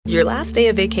Your last day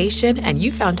of vacation and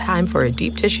you found time for a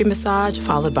deep tissue massage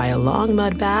followed by a long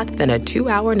mud bath, then a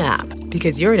 2-hour nap.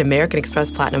 Because you're an American Express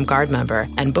Platinum Card member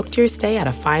and booked your stay at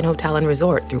a fine hotel and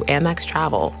resort through Amex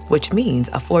Travel, which means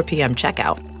a 4 p.m.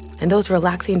 checkout. And those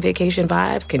relaxing vacation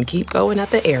vibes can keep going at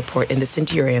the airport in the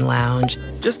Centurion Lounge.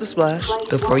 Just a splash.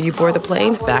 Before you board the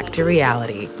plane, back to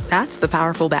reality. That's the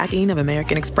powerful backing of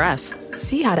American Express.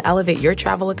 See how to elevate your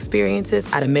travel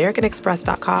experiences at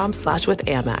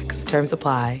americanexpress.com/withAmex. Terms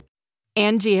apply.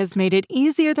 Angie has made it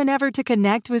easier than ever to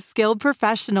connect with skilled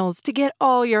professionals to get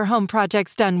all your home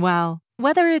projects done well.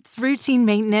 Whether it's routine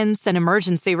maintenance, an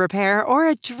emergency repair, or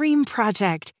a dream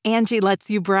project, Angie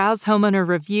lets you browse homeowner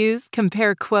reviews,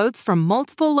 compare quotes from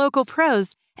multiple local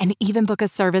pros, and even book a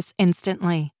service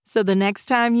instantly. So the next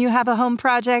time you have a home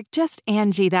project, just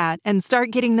Angie that and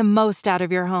start getting the most out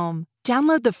of your home.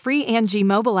 Download the free Angie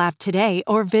mobile app today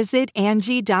or visit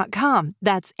Angie.com.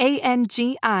 That's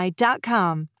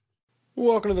ANGI.com.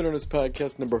 Welcome to the Nerdist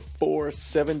Podcast number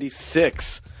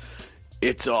 476.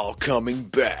 It's all coming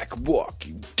back.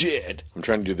 Walking Dead. I'm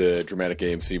trying to do the dramatic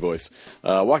AMC voice.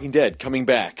 Walking Dead coming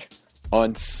back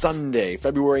on Sunday,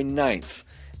 February 9th.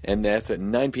 And that's at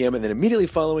 9 p.m. And then immediately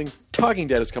following, Talking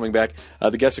Dead is coming back.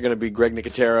 The guests are going to be Greg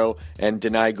Nicotero and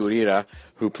Denai Gurira,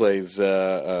 who plays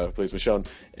Michonne.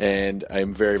 And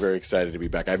I'm very, very excited to be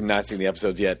back. I've not seen the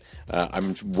episodes yet.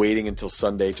 I'm waiting until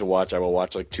Sunday to watch. I will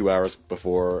watch like 2 hours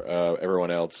before everyone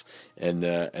else. And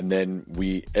then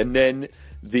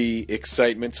the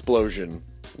excitement explosion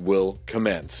will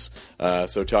commence.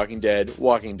 So Talking Dead,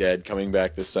 Walking Dead coming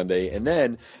back this Sunday. And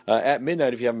then at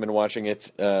midnight, if you haven't been watching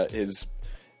it,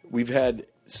 we've had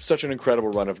such an incredible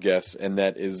run of guests, and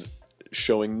that is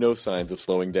showing no signs of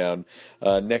slowing down.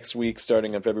 Next week,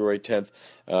 starting on February 10th,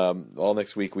 all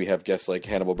next week, we have guests like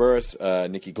Hannibal Buress,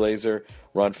 Nikki Glazer,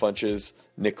 Ron Funches,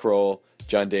 Nick Kroll,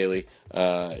 John Daly.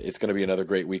 It's going to be another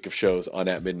great week of shows on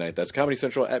At Midnight. That's Comedy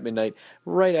Central at midnight,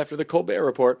 right after the Colbert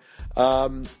Report.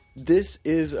 This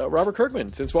is Robert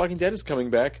Kirkman. Since Walking Dead is coming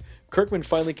back, Kirkman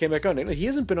finally came back on. He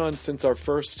hasn't been on since our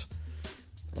first,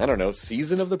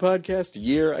 season of the podcast,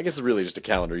 year. I guess it's really just a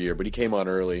calendar year, but he came on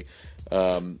early,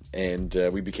 and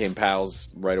we became pals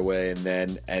right away, and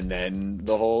then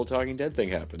the whole Talking Dead thing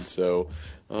happened. So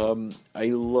I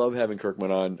love having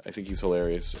Kirkman on. I think he's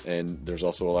hilarious, and there's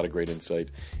also a lot of great insight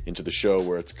into the show,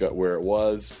 where it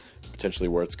was, potentially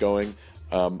where it's going.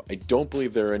 I don't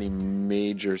believe there are any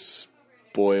major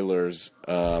spoilers.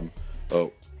 I'm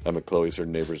at Chloe's. Her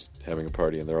neighbor's having a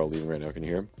party, and they're all leaving right now. Can you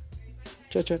hear them?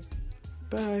 Chat.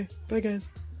 Bye. Bye, guys.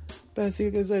 Bye. See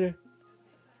you guys later.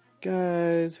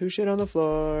 Guys, who shit on the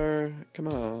floor? Come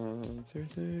on.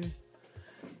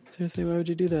 Seriously, why would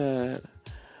you do that?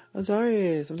 I'm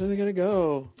sorry. Sometimes I gotta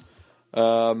go.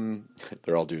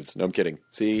 They're all dudes. No, I'm kidding.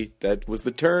 See, that was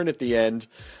the turn at the end.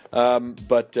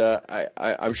 But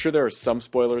I'm sure there are some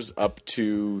spoilers up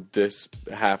to this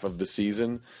half of the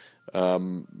season.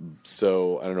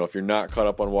 So I don't know, if you're not caught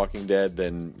up on Walking Dead,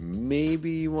 then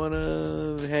maybe you want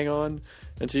to hang on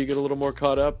until you get a little more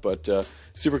caught up. But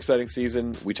super exciting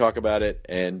season. We talk about it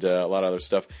and a lot of other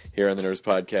stuff here on the Nerds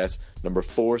Podcast, number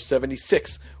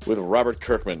 476 with Robert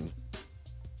Kirkman.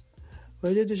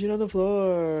 Why did you shit on the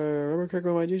floor? Robert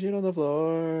Kirkman, why did you shit on the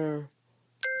floor?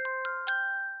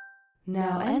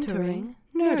 Now entering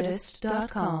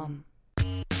Nerdist.com.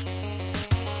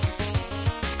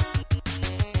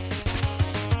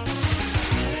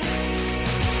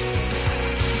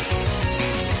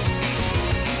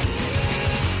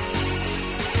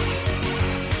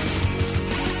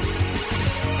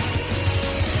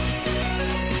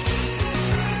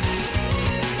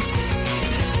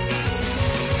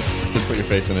 Just put your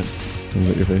face in it.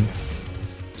 Put your face.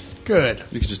 Good.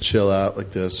 You can just chill out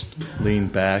like this, lean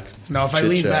back. No, if I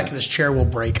lean back, this chair will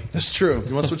break. That's true.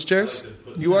 You want to switch chairs?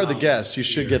 You are the guest. You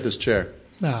should get this chair.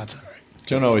 No, it's all right.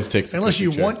 John always takes unless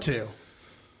you want to.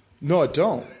 No, I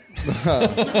don't.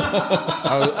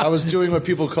 I was doing what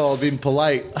people call being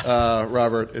polite,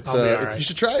 Robert. It's right. You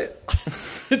should try it.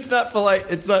 It's not polite.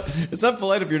 It's not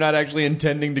polite if you're not actually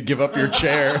intending to give up your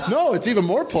chair. No, it's even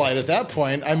more polite at that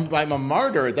point. I'm a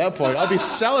martyr at that point. I'll be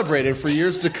celebrated for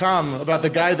years to come about the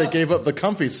guy that gave up the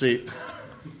comfy seat.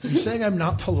 Are you saying I'm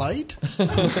not polite?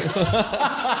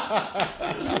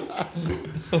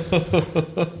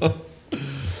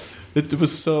 It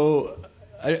was so...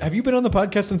 Have you been on the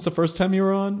podcast since the first time you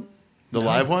were on? The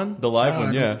live one? The live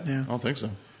one, yeah. I don't think so.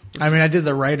 I mean, I did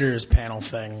the writers panel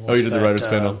thing. Oh, you did the writers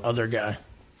panel? Other guy.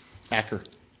 Blacker.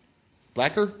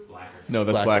 Blacker? No,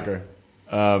 that's Blacker.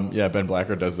 Yeah, Ben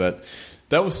Blacker does that.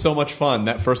 That was so much fun.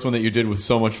 That first one that you did was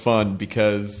so much fun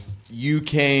because you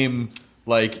came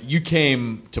like you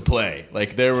came to play.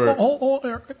 Like there were.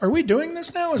 Are we doing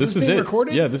this now? Is this being it.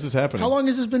 recorded? Yeah, this is happening. How long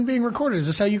has this been being recorded? Is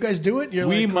this how you guys do it?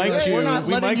 We mic'd you. We're not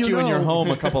We letting mic'd you in your know. home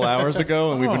a couple hours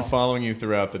ago, and we've been following you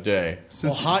throughout the day.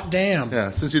 Well, hot damn. Yeah,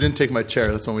 since you didn't take my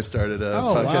chair, that's when we started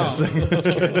podcasting. Wow. That's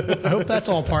good. I hope that's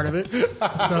all part of it.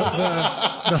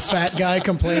 The fat guy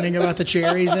complaining about the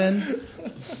chair he's in.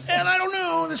 And I don't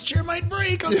know, this chair might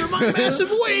break under my massive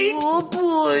weight. Oh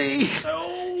boy!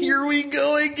 Here we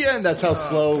go again. That's how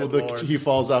slow he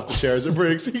falls off the chair as it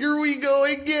breaks. Here we go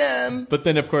again. But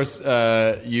then, of course,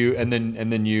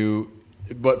 you.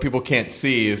 What people can't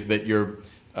see is that your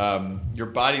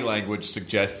body language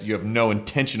suggests you have no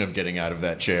intention of getting out of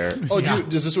that chair. Oh,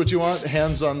 is this what you want?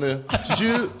 Hands on the. Did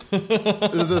you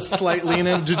the slight lean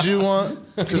in? Did you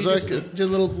want? Because I could. Did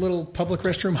a little public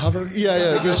restroom hover.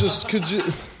 Yeah. Because could you?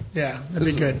 Yeah, that'd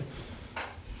be good.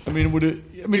 I mean, would it?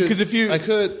 I mean, because if you, I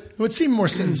could. It would seem more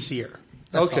sincere.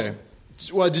 That's Okay. all.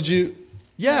 Well, did you?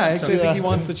 yeah, actually, I think he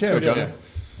wants the chair. Okay. Don't you?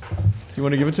 Do you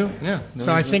want to give it to him? Yeah.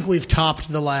 So I think we've topped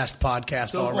the last podcast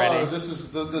So already. far, this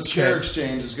is the chair good.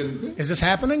 exchange is good. Is this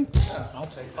happening? I'll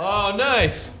take that. Oh,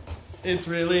 nice! It's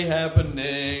really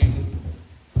happening.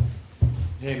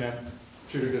 Hey, man.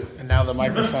 Sure, good. And now the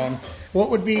microphone. What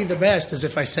would be the best is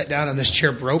if I sat down and this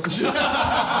chair broke.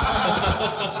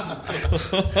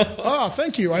 Oh,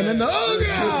 thank you. I'm in the. Oh,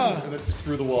 yeah. And it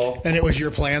through the wall. And it was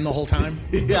your plan the whole time?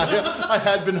 Yeah, I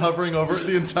had been hovering over it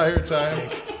the entire time.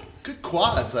 Good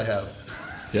quads I have.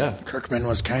 Yeah. Kirkman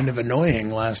was kind of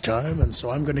annoying last time, and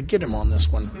so I'm going to get him on this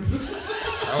one.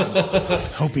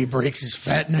 Hope he breaks his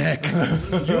fat neck.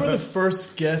 You were the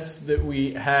first guest that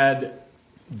we had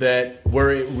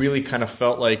where it really kind of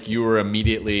felt like you were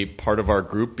immediately part of our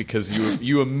group because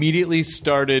you immediately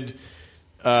started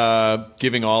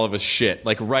giving all of us shit,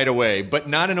 like right away, but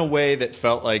not in a way that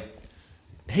felt like,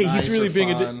 hey, Nice he's really or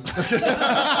being fun.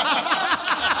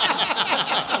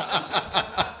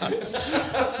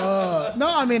 No,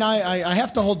 I mean, I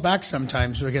have to hold back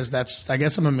sometimes because I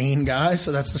guess I'm a mean guy,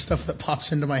 so that's the stuff that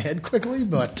pops into my head quickly.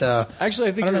 But Actually,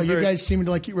 I think I don't know. you're You guys seemed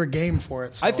like you were game for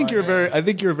it. So I think you're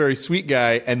a very sweet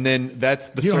guy, and then that's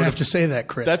the You sort don't of have to say that,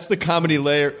 Chris. That's the comedy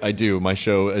layer. I do. My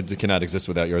show cannot exist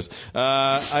without yours.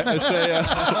 I say.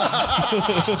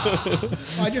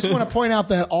 I just want to point out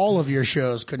that all of your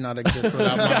shows could not exist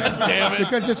without mine. Damn it!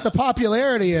 Because it's the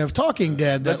popularity of Talking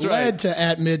Dead that That's right. led to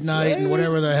At Midnight and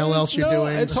whatever the hell else you're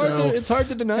doing. It's hard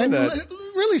to deny and that.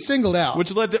 Really singled out.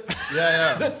 Which led to.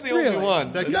 Yeah. That's the Really? only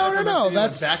one. That No, guy from no, MTV went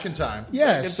that's- back in time.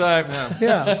 yes. Time.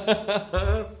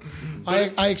 Yeah.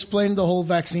 I explained the whole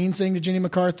vaccine thing to Jenny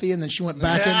McCarthy, and then she went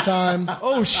back in time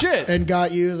Oh shit! and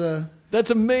got you the. That's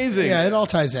amazing. Yeah, it all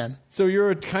ties in. So you're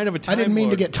a kind of a time I didn't mean to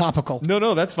lord. get topical.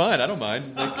 No, that's fine. I don't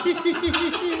mind. Like,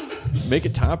 make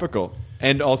it topical,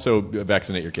 and also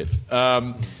vaccinate your kids.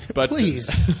 But Please.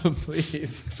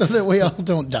 please. So that we all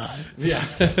don't die. Yeah,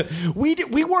 we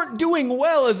weren't doing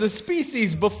well as a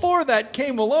species before that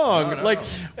came along. Like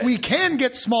We can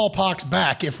get smallpox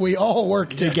back if we all work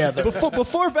together.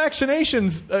 before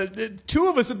vaccinations, two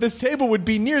of us at this table would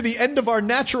be near the end of our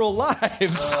natural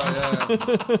lives.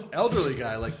 Elderly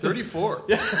guy, like 34.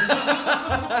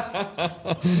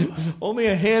 Only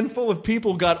a handful of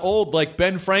people got old, like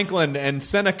Ben Franklin and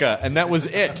Seneca, and that was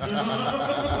it.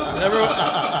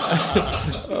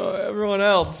 Everyone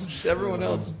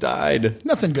else died.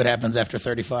 Nothing good happens after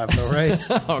 35, though, right?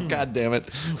 Oh, God damn it.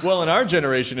 Well, in our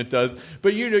generation, it does.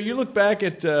 But, you look back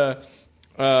at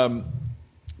my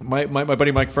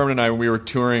buddy Mike Furman and I, when we were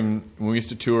touring, when we used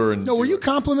to tour. And No, were you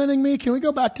complimenting me? Can we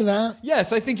go back to that?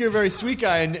 Yes, I think you're a very sweet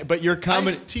guy, but your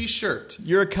comedy... Nice T-shirt.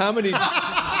 Your comedy...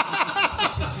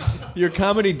 Your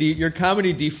comedy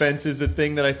defense is a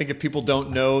thing that I think if people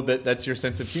don't know that's your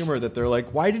sense of humor, that they're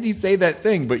like, why did he say that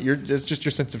thing? But it's just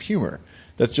your sense of humor.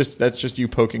 That's just you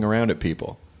poking around at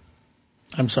people.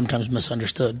 I'm sometimes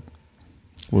misunderstood.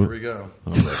 Here we go.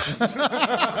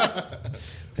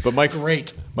 But Mike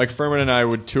Furman and I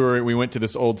would tour. We went to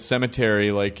this old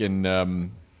cemetery, like in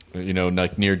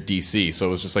like near DC. So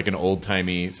it was just like an old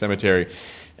timey cemetery.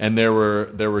 And there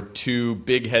were two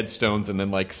big headstones and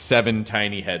then like 7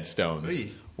 tiny headstones,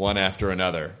 one after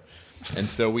another. And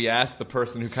so we asked the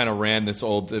person who kind of ran this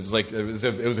old. It was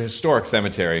a historic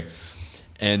cemetery,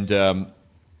 and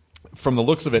from the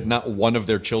looks of it, not one of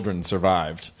their children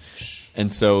survived.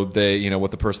 And so they, what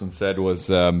the person said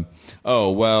was,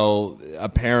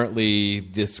 apparently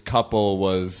this couple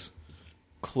was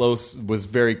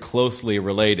very closely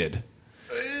related.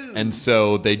 And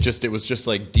so it was just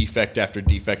like defect after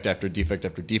defect after defect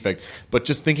after defect. But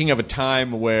just thinking of a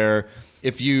time where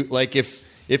if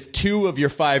if 2 of your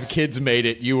 5 kids made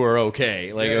it, you were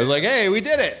okay. Like it was like, hey, we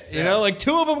did it. You know, like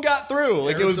 2 of them got through.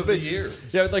 Like it was of the year.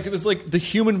 Yeah, like it was like the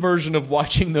human version of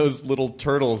watching those little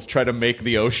turtles try to make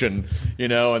the ocean. You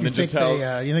know, and then just how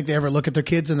you think they ever look at their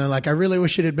kids and they're like, I really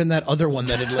wish it had been that other one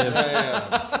that had lived.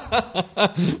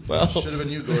 Well, should have been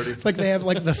you, Gordy. It's like they have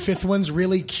like the 5th one's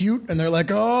really cute, and they're like,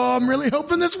 oh, I'm really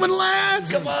hoping this one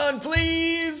lasts. Come on,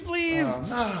 please.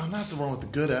 No, not the one with the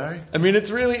good eye. I mean, it's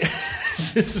really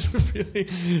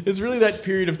that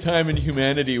period of time in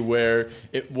humanity where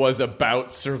it was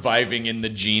about surviving in the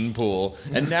gene pool,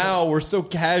 and now we're so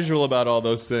casual about all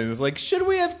those things. Like, should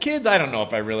we have kids? I don't know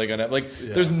if I'm really gonna have.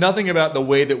 There's nothing about the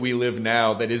way that we live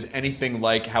now that is anything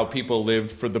like how people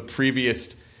lived for the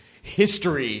previous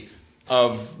history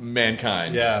of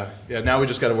mankind. Yeah. Now we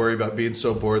just got to worry about being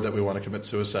so bored that we want to commit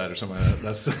suicide or something like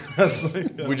that. That's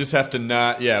like, we just have to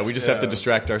not. Yeah, we just have to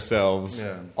distract ourselves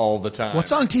all the time.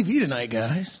 What's on TV tonight,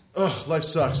 guys? Oh, life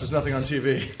sucks. There's nothing on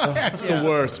TV. That's the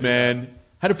worst, man.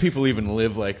 How do people even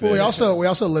live like this? Well, we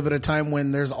also live at a time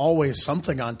when there's always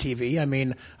something on TV. I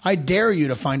mean, I dare you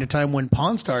to find a time when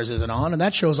Pawn Stars isn't on, and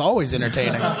that show's always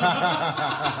entertaining.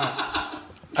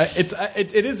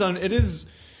 It is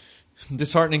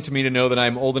disheartening to me to know that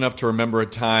I'm old enough to remember a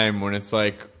time when it's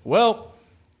like, well,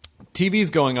 TV's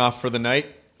going off for the night,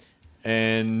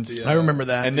 and I remember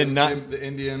that. And then the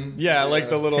Indian, like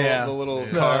the little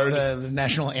card, the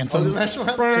national anthem. Oh, the national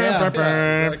anthem.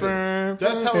 Exactly.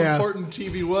 That's how important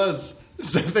TV was.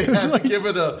 So they had to give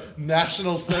it a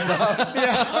national send-off.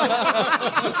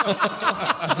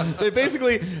 They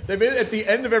basically at the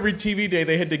end of every TV day,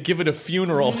 they had to give it a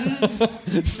funeral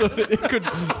so that it could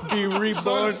be reborn.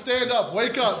 Son, stand up,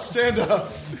 wake up, stand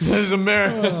up. This is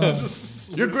America.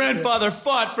 Your grandfather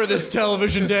fought for this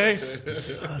television day.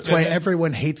 That's why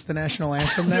everyone hates the national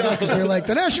anthem now, because they're like,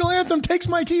 the national anthem takes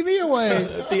my TV away.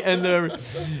 At the end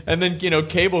of and then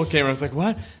cable came around. I was like,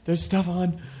 what? There's stuff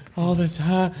on. All the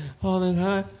time.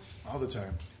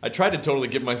 I tried to totally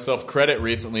give myself credit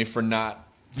recently for not.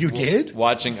 You did?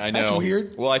 Watching, I know. That's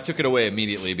weird. Well, I took it away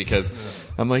immediately because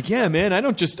I'm like, yeah, man, I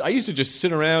used to just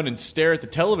sit around and stare at the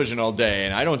television all day,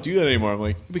 and I don't do that anymore. I'm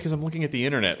like, because I'm looking at the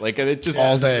internet. Like, it just...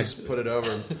 all day. Just put it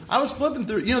over. I was flipping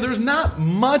through. There's not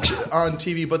much on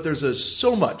TV, but there's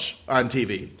so much on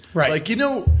TV. Right. Like,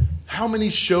 how many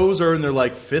shows are in their,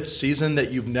 5th season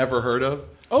that you've never heard of?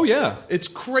 Oh, yeah. It's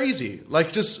crazy.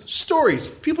 Like, just stories.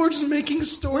 People are just making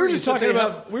stories. We were just talking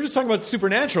about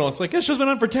Supernatural. It's like, that show's been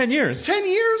on for 10 years. 10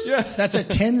 years? Yeah. That's a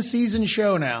 10-season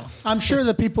show now. I'm sure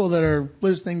the people that are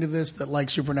listening to this that like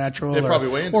Supernatural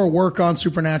or work on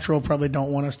Supernatural probably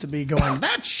don't want us to be going,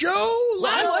 that show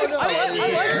lasted 10 years.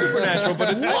 I like Supernatural,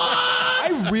 but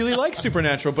I really like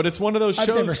Supernatural, but it's one of those shows.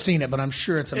 I've never seen it, but I'm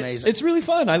sure it's amazing. It's really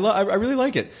fun. I really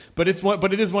like it. But it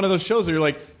is one of those shows where you're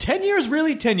like, 10 years?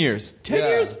 Really? 10 years? 10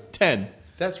 years? 10.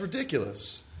 That's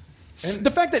ridiculous. And the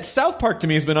fact that South Park to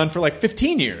me has been on for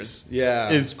 15 years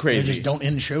is crazy. They just don't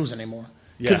end shows anymore.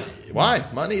 Yeah. Why?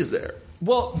 Money is there.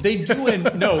 Well, they do end.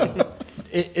 No,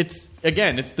 it's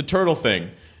the turtle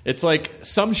thing. It's like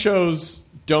some shows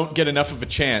don't get enough of a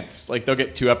chance. Like they'll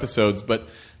get 2 episodes, but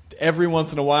every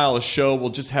once in a while a show will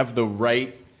just have the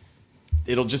right...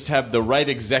 It'll just have the right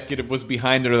executive was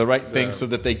behind it or the right thing so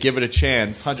that they give it a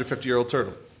chance. 150-year-old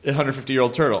turtle.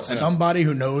 150-year-old turtle. Somebody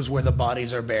who knows where the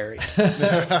bodies are buried.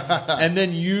 And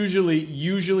then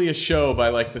usually a show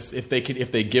by this, if they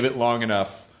give it long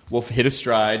enough, will hit a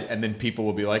stride, and then people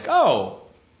will be like, oh,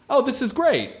 this is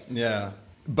great. Yeah.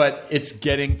 But it's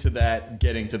getting to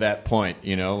that point,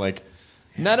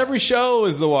 not every show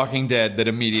is The Walking Dead that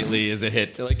immediately is a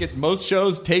hit. Most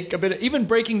shows take a bit. Even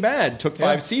Breaking Bad took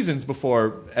 5 seasons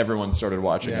before everyone started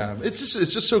watching it. It's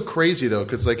just so crazy though,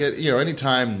 because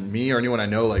anytime me or anyone I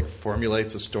know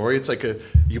formulates a story, it's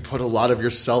you put a lot of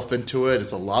yourself into it.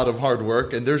 It's a lot of hard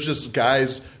work, and there's just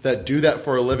guys that do that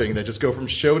for a living that just go from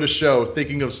show to show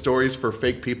thinking of stories for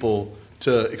fake people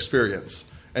to experience.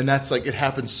 And that's it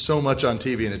happens so much on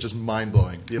TV, and it's just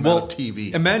mind-blowing, the amount of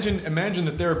TV. Imagine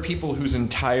that there are people whose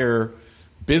entire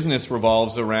business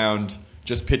revolves around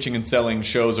just pitching and selling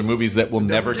shows or movies that will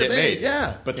never get made.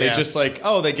 Yeah. But they just they get,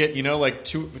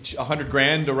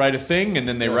 $100,000 to write a thing, and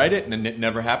then they write it, and then it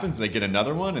never happens. They get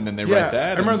another one, and then they write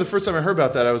that. I remember the first time I heard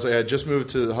about that, I had just moved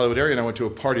to the Hollywood area, and I went to a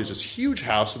party. It was this huge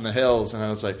house in the hills, and I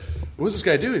was like, what does this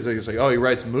guy do? He's like, oh, he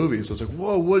writes movies. I was like,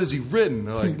 whoa, what has he written?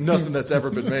 They're like, nothing that's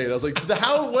ever been made. I was like,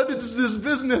 what is this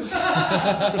business?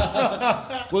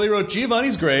 Well, he wrote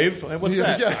Giovanni's Grave. What's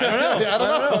that? Yeah. I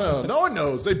don't know. No one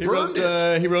knows. They burned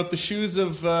it. He wrote The Shoes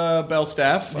of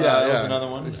Belstaff. That was another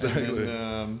one. Exactly.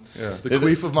 And then, The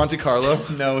Queef of Monte Carlo.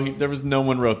 No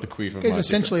one wrote The Queef of Monte Carlo. He's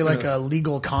essentially like a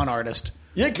legal con artist.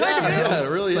 Yeah, kind of. Yeah, it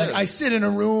really Like is. I sit in a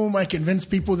room, I convince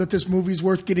people that this movie's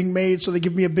worth getting made, so they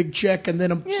give me a big check, and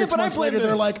then 6 months later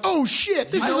they're like, "Oh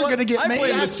shit, this isn't going to get I made."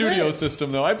 blame the studio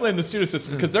system, though. I blame the studio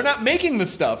system because they're not making the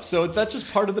stuff, so that's just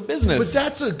part of the business. But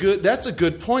that's a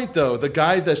good point, though. The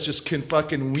guy that's just can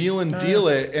fucking wheel and deal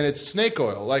it, and it's snake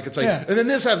oil. Like it's like, and then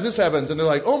this happens, and they're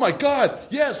like, "Oh my god,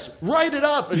 yes, write it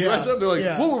up." And he writes it up, they're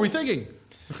like, "What were we thinking?"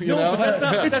 You know?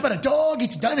 It's about a dog,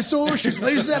 eats a dinosaur, shoots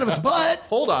lasers out of its butt.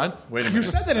 Hold on. Wait a minute. You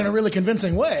said that in a really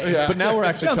convincing way. But now we're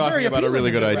actually Sounds talking very about a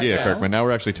really appealing good to me idea, right now. Kirkman. Now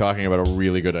we're actually talking about a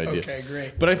really good idea. Okay,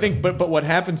 great. But I think, but what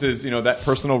happens is, that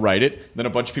person will write it, then a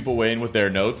bunch of people weigh in with their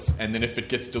notes, and then if it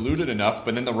gets diluted enough,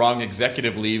 but then the wrong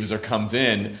executive leaves or comes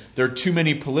in, there are too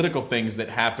many political things that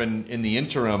happen in the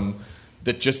interim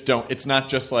that just don't. It's not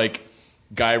just like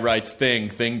guy writes thing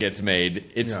gets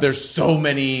made. There's so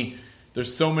many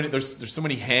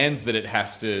hands that it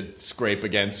has to scrape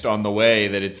against on the way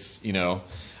that it's,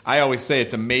 I always say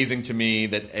it's amazing to me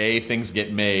that A, things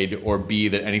get made, or B,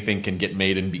 that anything can get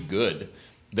made and be good.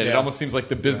 That it almost seems like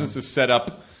the business is set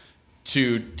up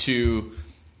to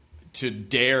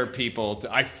dare people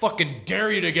to, I fucking dare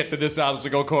you to get to this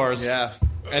obstacle course. Yeah.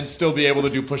 And still be able to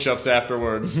do push-ups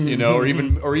afterwards, or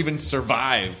even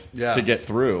survive to get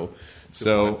through.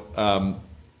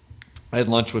 I had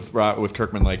lunch with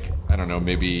Kirkman, I don't know,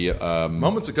 maybe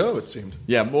Moments ago, it seemed.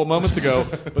 Yeah, well, moments ago,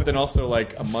 but then also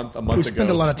a month ago. We spend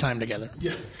a lot of time together.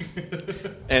 Yeah.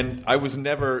 And I was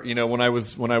never, when I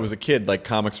was a kid,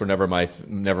 comics were never my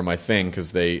thing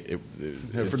because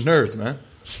for nerds, man.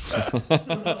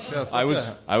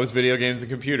 I was video games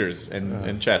and computers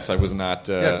and chess. I was not.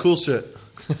 Cool shit.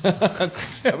 I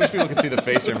wish people could see the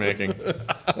face you're making.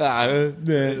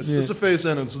 It's the face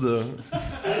and it's the.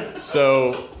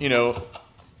 So,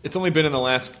 it's only been in the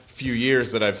last few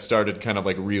years that I've started kind of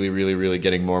really, really, really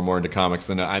getting more and more into comics.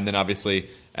 And then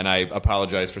obviously, and I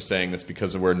apologize for saying this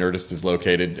because of where Nerdist is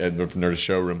located and the Nerdist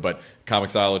showroom, but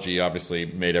Comixology obviously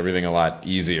made everything a lot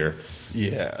easier.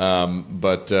 Yeah.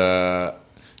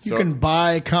 You can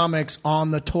buy comics on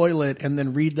the toilet and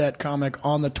then read that comic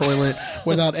on the toilet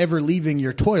without ever leaving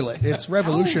your toilet. It's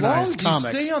revolutionized How long do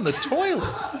comics. you stay on the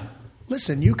toilet?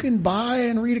 Listen, you can buy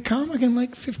and read a comic in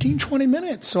 15, 20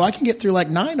 minutes. So I can get through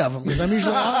 9 of them because I'm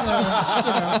usually on there.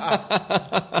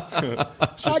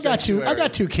 I got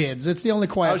 2 kids. It's the only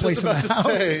quiet place in the house.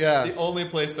 The only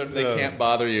place that they can't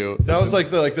bother you. That was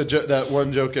that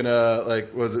one joke in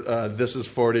was it This Is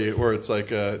 40 where it's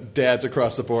dads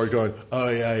across the board going, "Oh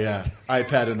yeah,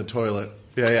 iPad in the toilet.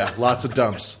 Yeah, lots of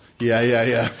dumps.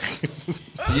 Yeah.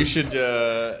 You should.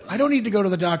 I don't need to go to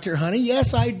the doctor, honey.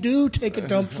 Yes, I do take a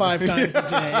dump 5 times a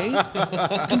day.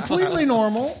 It's completely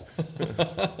normal.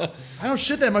 I don't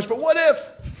shit that much, but what if?"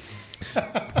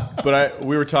 But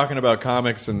we were talking about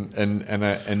comics,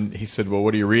 and he said, "Well,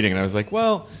 what are you reading?" And I was like,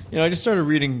 "Well, I just started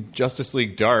reading Justice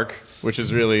League Dark, which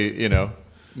is really,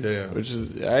 which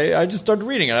is I just started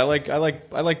reading it. I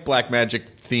like black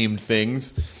magic themed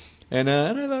things." And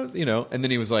I thought, and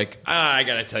then he was like, I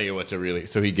gotta tell you what to really.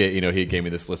 So he gave me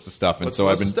this list of stuff, and What's so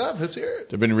the list of stuff? Let's hear it.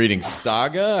 I've been reading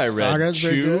Saga. I read Saga's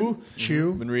very Chew. good.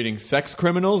 Chew. I've been reading Sex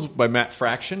Criminals by Matt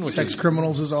Fraction, which Sex is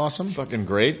Criminals is awesome. fucking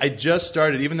great. I just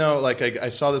started, even though I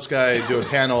saw this guy do a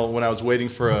panel when I was waiting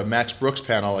for a Max Brooks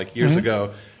panel years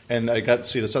ago, and I got to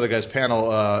see this other guy's panel.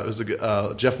 It was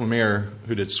Jeff Lemire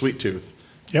who did Sweet Tooth.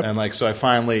 Yep. And so I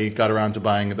finally got around to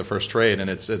buying the first trade, and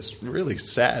it's really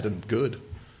sad and good.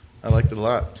 I liked it a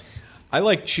lot. I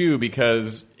like Chew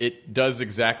because it does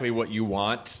exactly what you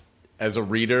want as a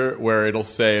reader, where it'll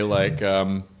say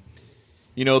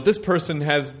this person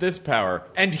has this power,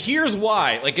 and here's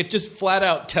why. It just flat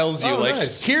out tells you,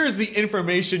 nice. Here's the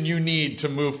information you need to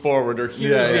move forward, or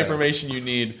here's the information you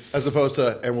need. As opposed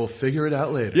to, and we'll figure it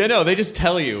out later. Yeah, no, they just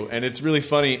tell you, and it's really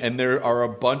funny. And there are a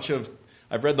bunch of.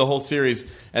 I've read the whole series,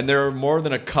 and there are more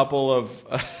than a couple of.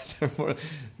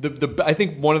 I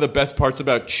think one of the best parts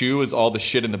about Chew is all the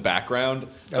shit in the background,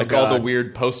 all the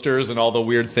weird posters and all the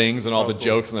weird things and all the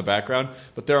jokes in the background.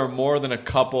 But there are more than a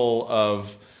couple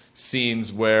of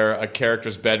scenes where a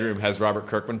character's bedroom has Robert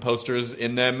Kirkman posters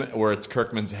in them, where it's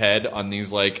Kirkman's head on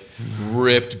these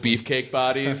ripped beefcake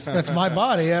bodies. That's my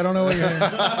body. I don't know what you're.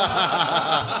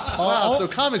 Wow, so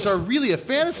comics are really a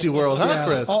fantasy world, huh,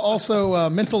 Chris? Also,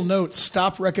 mental notes: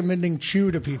 stop recommending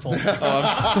Chew to people.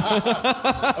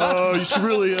 Oh, you should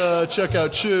really check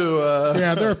out Chew.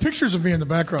 Yeah, there are pictures of me in the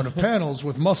background of panels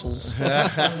with muscles.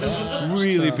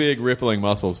 Really big, rippling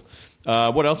muscles.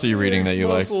 What else are you reading that you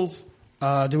Muscles.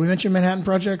 Did we mention Manhattan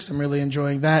Projects? I'm really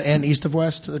enjoying that, and East of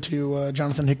West, the 2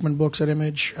 Jonathan Hickman books at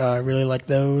Image. I really like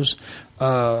those.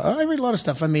 I read a lot of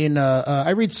stuff. I mean,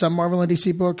 I read some Marvel and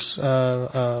DC books,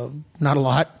 not a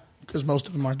lot. because most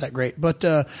of them aren't that great. But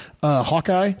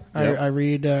Hawkeye, I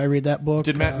read that book.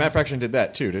 Did Matt Fraction did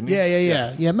that too, didn't he?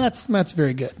 Yeah. Matt's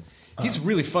very good. He's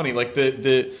really funny. Like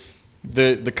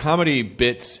the comedy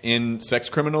bits in Sex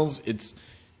Criminals, it's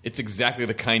exactly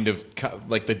the kind of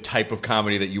like the type of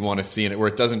comedy that you want to see in it, where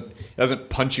it doesn't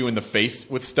punch you in the face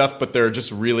with stuff, but there are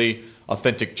just really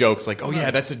authentic jokes. Like, oh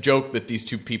yeah, that's a joke that these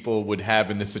two people would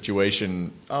have in this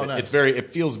situation. Oh, nice.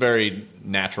 It feels very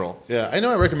natural. Yeah, I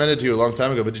know I recommended it to you a long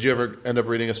time ago, but did you ever end up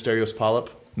reading Asterios Polyp?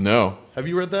 No. Have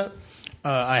you read that?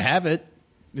 I have it.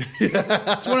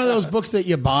 It's one of those books that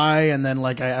you buy, and then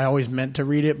like I always meant to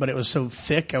read it, but it was so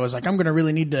thick. I was like, I'm going to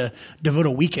really need to devote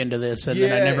a weekend to this, and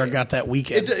then I never got that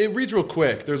weekend. It reads real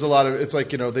quick. There's a lot of it's like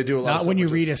they do a lot. Not when you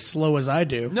read as slow as I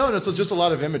do. No, it's just a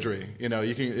lot of imagery. You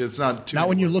can. It's not too. Not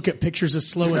when you look at pictures as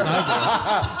slow as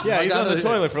I do. Yeah, he's on the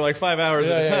toilet for like 5 hours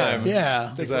at a time.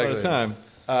 Yeah, it takes a lot of time.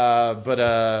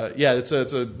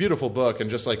 It's a beautiful book, and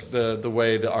just like the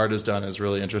way the art is done is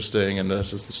really interesting, and the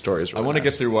story is really I want to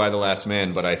nice. get through Why the Last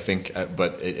Man, but I think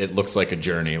it looks like a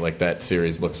journey. Like that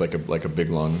series looks like a big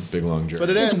long journey. But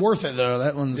it's worth it though.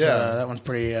 That one's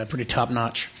pretty top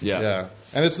notch. Yeah.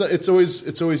 And it's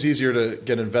always easier to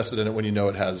get invested in it when you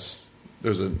know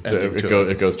there's an ending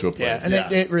it goes to a place. Yeah,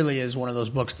 and it really is one of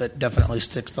those books that definitely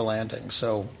sticks the landing.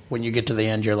 So when you get to the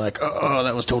end, you're like, oh,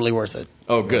 that was totally worth it.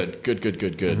 Oh, good.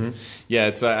 Mm-hmm. Yeah,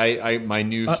 it's my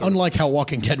new. Unlike how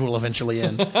Walking Dead will eventually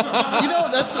end.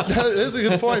 That is a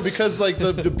good point, because like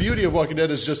the beauty of Walking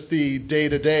Dead is just the day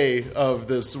to day of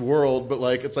this world, but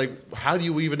like it's like, how do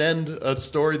you even end a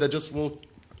story that just will?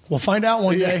 We'll find out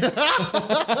one day.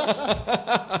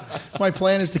 My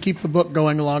plan is to keep the book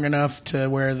going long enough to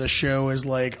where the show is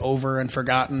like over and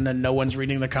forgotten and no one's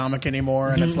reading the comic anymore.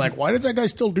 And it's like, why does that guy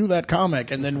still do that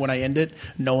comic? And then when I end it,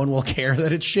 no one will care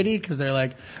that it's shitty because they're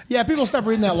like, yeah, people stopped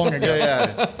reading that long ago.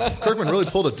 Yeah. Kirkman really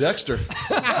pulled a Dexter.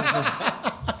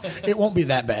 It won't be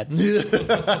that bad.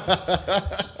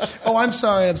 Oh, I'm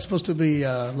sorry. I'm supposed to be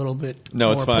a little bit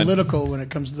more political when it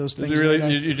comes to those things.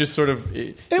 You just sort of...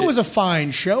 It was a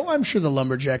fine show. I'm sure the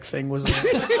lumberjack thing was a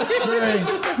very,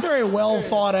 very well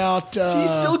thought out. He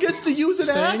still gets to use an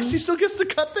axe. He still gets to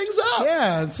cut things up.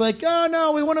 Yeah, it's like, oh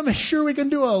no, we want to make sure we can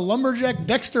do a lumberjack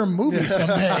Dexter movie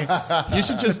someday. You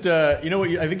should just, what?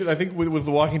 I think with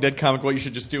the Walking Dead comic, what you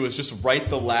should just do is just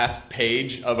write the last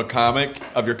page of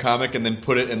your comic, and then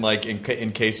put it in like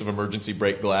in case of emergency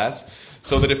break glass,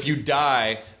 so that if you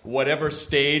die, whatever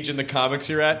stage in the comics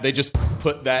you're at, they just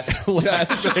put that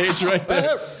last page right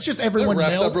there. It's just everyone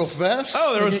melts up real fast.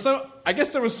 Oh, I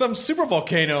guess there was some super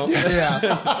volcano. Yeah.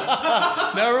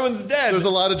 Now everyone's dead. There's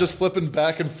a lot of just flipping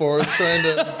back and forth trying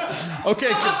to. Okay,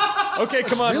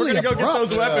 come on. Really we're gonna go get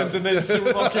those weapons, and then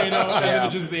super volcano, and then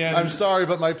it's just the end. I'm sorry,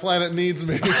 but my planet needs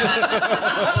me. On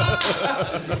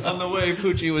the way,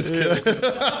 Poochie was killed.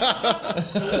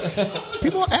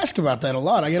 People ask about that a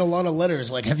lot. I get a lot of letters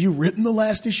like, "Have you written the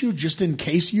last issue just in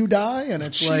case you die?" And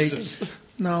it's Jesus. like,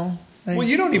 no. Well,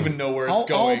 you don't even know where it's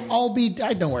going.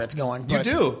 I know where it's going. But,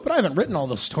 you do, but I haven't written all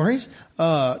those stories.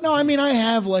 No, I mean I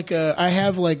have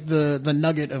the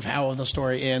nugget of how the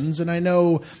story ends, and I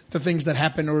know the things that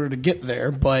happen in order to get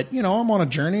there. But I'm on a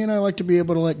journey, and I like to be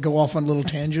able to like go off on little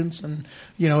tangents and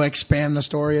expand the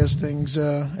story as things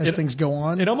go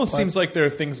on. It almost seems like there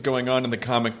are things going on in the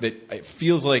comic that it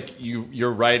feels like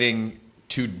you're writing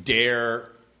to dare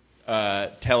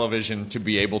television to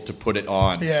be able to put it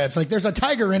on. Yeah, it's like there's a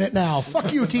tiger in it now.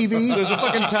 Fuck you, TV. There's a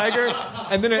fucking tiger,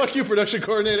 and then fuck you, production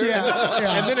coordinator.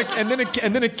 Yeah.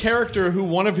 And then a character who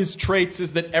one of his traits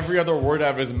is that every other word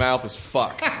out of his mouth is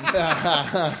fuck.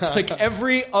 Like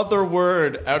every other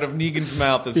word out of Negan's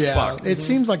mouth is fuck. It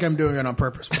seems like I'm doing it on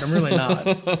purpose, but I'm really not.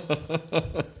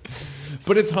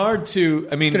 But it's hard to.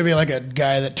 I mean, it's gonna be like a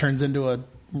guy that turns into a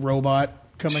robot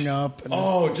coming up. And,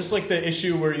 just like the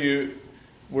issue where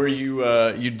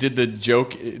you did the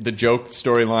joke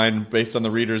storyline based on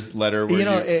the reader's letter.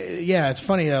 It's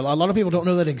funny. A lot of people don't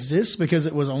know that exists because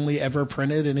it was only ever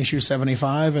printed in issue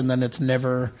 75, and then it's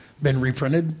never been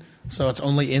reprinted. So it's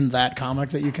only in that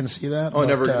comic that you can see that. Oh, it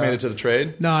never made it to the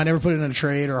trade? No, I never put it in a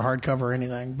trade or a hardcover or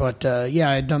anything. But I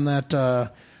had done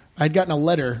that. I'd gotten a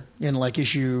letter in like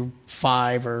issue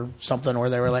 5 or something where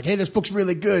they were like, "Hey, this book's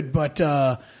really good,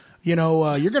 but." You're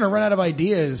going to run out of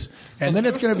ideas, and then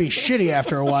it's going to be shitty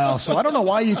after a while. So I don't know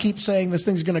why you keep saying this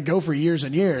thing's going to go for years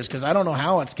and years, because I don't know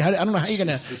how you're going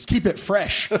to keep it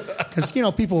fresh. Because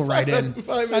people write in.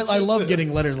 I love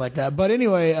getting letters like that. But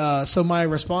anyway, so my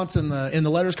response in the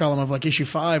letters column of like issue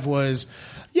 5 was,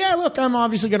 yeah, look, I'm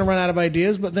obviously going to run out of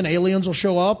ideas, but then aliens will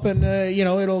show up, and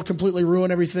it'll completely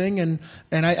ruin everything. And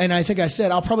I think I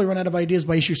said I'll probably run out of ideas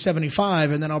by issue 75,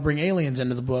 and then I'll bring aliens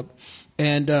into the book.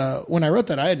 And when I wrote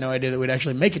that, I had no idea that we'd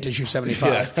actually make it to issue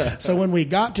 75. So when we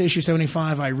got to issue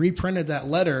 75, I reprinted that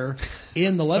letter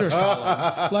in the letters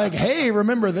column. Like, hey,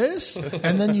 remember this?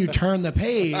 And then you turn the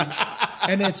page,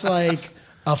 and it's like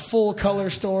a full color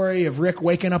story of Rick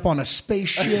waking up on a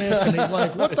spaceship, and he's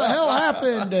like, what the hell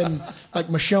happened? And like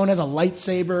Michonne has a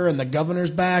lightsaber, and the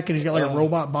governor's back, and he's got like a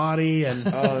robot body, and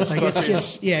like it's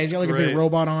just he's got like a big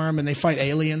robot arm, and they fight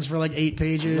aliens for like 8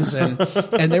 pages, and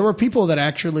there were people that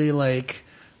actually like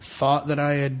thought that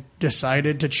I had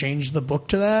decided to change the book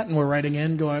to that, and were writing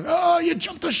in going, "Oh, you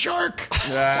jumped the shark!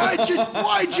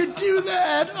 Why'd you do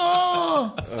that?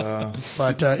 Oh!"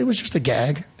 But it was just a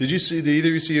gag. Did either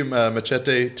of you see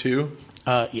Machete 2?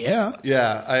 Yeah.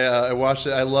 Yeah, I watched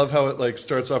it. I love how it like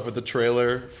starts off with the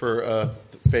trailer for a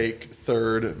fake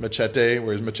third Machete,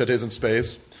 where Machete's in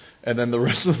space. And then the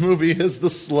rest of the movie is the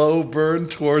slow burn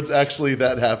towards actually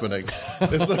that happening.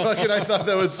 It's so I thought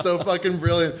that was so fucking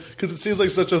brilliant because it seems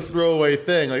like such a throwaway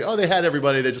thing. Like, oh, they had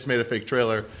everybody, they just made a fake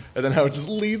trailer. And then how it just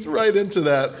leads right into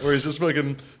that, where he's just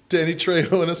fucking Danny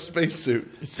Trejo in a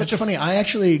spacesuit. It's such a funny. I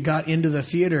actually got into the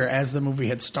theater as the movie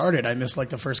had started. I missed like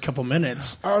the first couple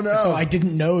minutes. Oh no! And so I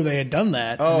didn't know they had done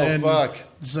that. Oh fuck!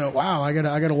 So wow, I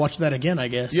gotta watch that again, I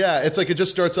guess. Yeah, it's like it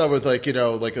just starts out with like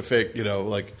like a fake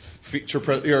like feature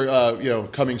or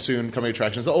coming soon, coming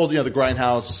attractions. The old the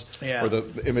Grindhouse or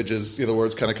the images, the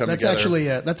words kind of come that's together. That's actually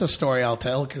that's a story I'll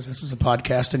tell because this is a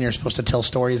podcast and you're supposed to tell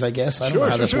stories. I guess I don't know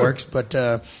how this works, but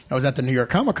I was at the New York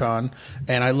Comic Con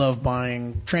and I love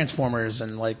buying Transformers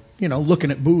and like looking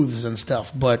at booths and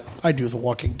stuff. But I do The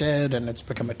Walking Dead and it's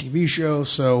become a TV show.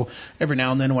 So every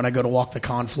now and then when I go to walk the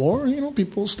con floor,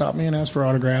 people stop me and ask for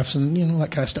autographs and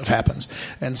that kind of stuff happens.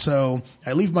 And so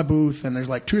I leave my booth and there's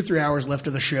like 2 or 3 hours left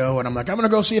of the show and I'm like, I'm going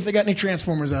to go see if they got any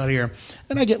Transformers out here.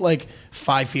 And I get like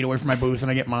 5 feet away from my booth and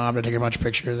I get mobbed. I take a bunch of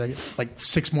pictures. I get like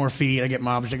 6 more feet. I get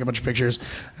mobbed. I take a bunch of pictures.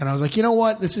 And I was like, you know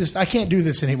what? I can't do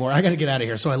this anymore. I got to get out of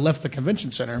here. So I left the convention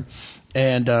center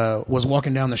and was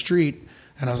walking down the street.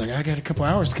 And I was like, I got a couple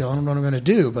hours to kill. I don't know what I'm going to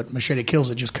do. But Machete Kills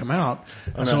had just come out.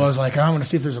 And so I was like, I'm going to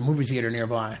see if there's a movie theater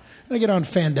nearby. And I get on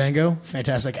Fandango,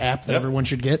 fantastic app that everyone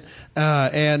should get.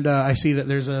 And I see that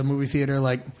there's a movie theater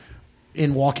like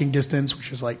in walking distance,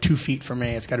 which is like 2 feet from me.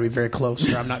 It's got to be very close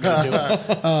or I'm not going to do it.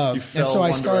 You fell and so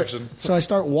one direction. So I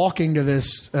start walking to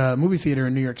this movie theater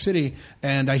in New York City.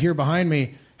 And I hear behind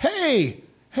me, hey,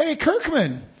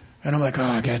 Kirkman. And I'm like, oh,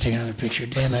 I got to take another picture,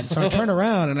 damn it. So I turn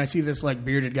around and I see this like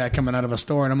bearded guy coming out of a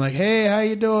store and I'm like, hey, how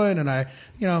you doing? And I,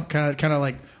 kind of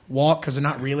like walk because they're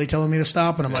not really telling me to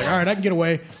stop. And I'm like, all right, I can get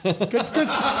away.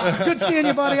 Good seeing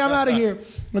you, buddy. I'm out of here.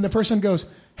 And the person goes,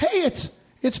 hey,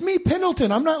 it's me,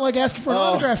 Pendleton. I'm not like asking for an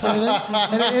autograph or anything.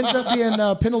 And it ends up being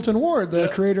Pendleton Ward, the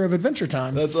creator of Adventure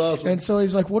Time. That's awesome. And so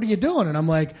he's like, what are you doing? And I'm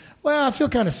like, well, I feel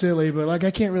kind of silly, but like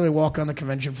I can't really walk on the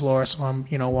convention floor. So I'm,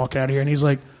 walking out of here. And he's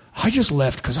like, I just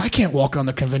left because I can't walk on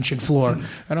the convention floor.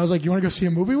 And I was like, you want to go see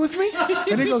a movie with me?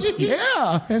 And he goes,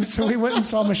 yeah. And so we went and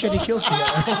saw Machete Kills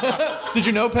together. Did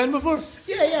you know Penn before?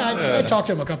 Yeah. I talked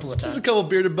to him a couple of times. There's a couple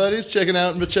bearded buddies checking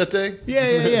out Machete.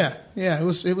 Yeah. It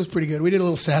was pretty good. We did a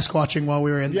little Sasquatching while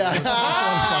we were in there.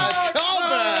 Yeah.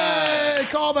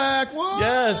 Callback. What?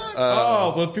 Yes.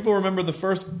 Well, if people remember the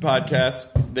first podcast,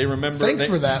 they remember. Thanks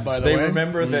for that, by the way. They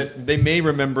remember that. They may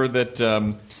remember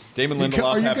that. Damon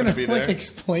Lindelof happened to be there.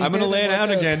 Explain I'm going to lay it out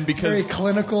again very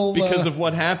clinical, because of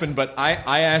what happened. But I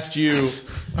asked you.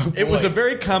 It was a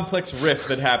very complex riff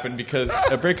that happened because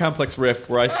a very complex riff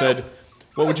where I said,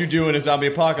 "What would you do in a zombie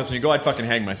apocalypse?" And you go, "I'd fucking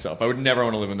hang myself. I would never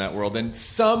want to live in that world." And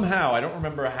somehow I don't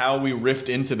remember how we riffed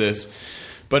into this,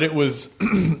 but it was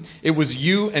it was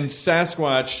you and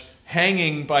Sasquatch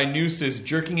hanging by nooses,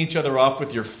 jerking each other off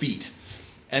with your feet.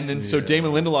 And then so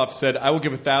Damon Lindelof said, I will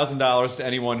give $1,000 to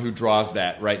anyone who draws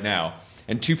that right now.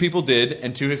 And 2 people did.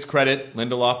 And to his credit,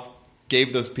 Lindelof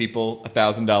gave those people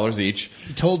 $1,000 each.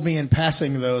 He told me in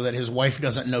passing, though, that his wife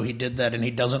doesn't know he did that, and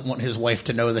he doesn't want his wife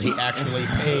to know that he actually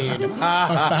paid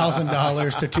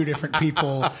 $1,000 to 2 different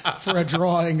people for a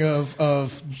drawing of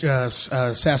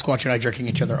Sasquatch and I jerking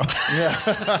each other off.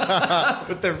 Yeah.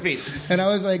 With their feet. And I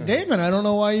was like, Damon, I don't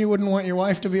know why you wouldn't want your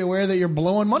wife to be aware that you're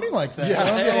blowing money like that.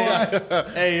 Yeah.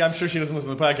 A, I'm sure she doesn't listen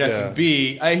to the podcast. Yeah. And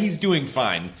B, he's doing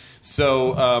fine.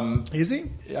 So, is he?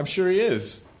 I'm sure he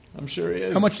is.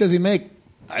 How much does he make?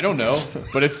 I don't know,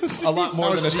 but it's a lot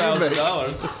more than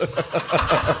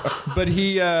 $1,000. But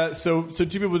he, so 2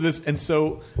 people did this, and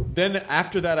so then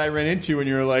after that, I ran into, and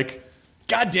you were like,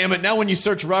 God damn it! Now when you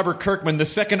search Robert Kirkman, the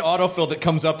second autofill that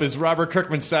comes up is Robert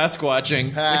Kirkman Sasquatching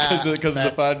because of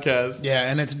the podcast. Yeah,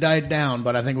 and it's died down,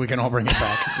 but I think we can all bring it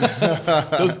back.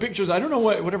 Those pictures, I don't know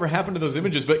whatever happened to those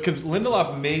images, but because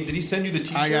Lindelof did he send you the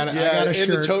T-shirt? I got a in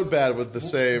shirt. the tote bag with the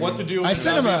same. What to do? I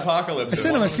sent him apocalypse. I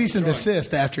sent him a cease and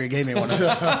desist after he gave me one of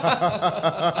those.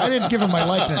 I didn't give him my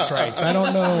likeness rights. I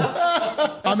don't know.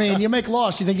 I mean, you make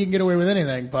laws, you think you can get away with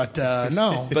anything, but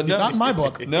no, not in my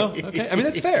book. No, okay. I mean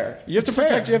that's fair. You have to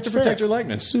protect. You have to protect your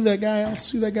likeness. Sue that guy. I'll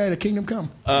sue that guy to Kingdom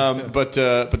Come. But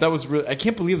that was really. I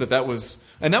can't believe that was,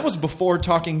 and that was before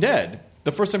Talking Dead.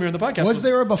 The first time you were on the podcast. Was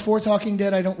there a before Talking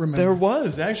Dead? I don't remember. There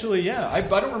was actually. Yeah, I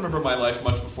don't remember my life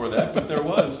much before that, but there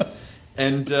was,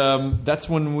 and that's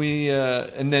when we.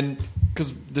 And then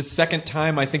because the second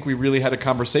time I think we really had a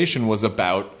conversation was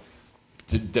about.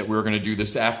 That we were going to do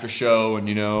this after show, and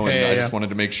I just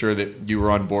wanted to make sure that you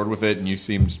were on board with it, and you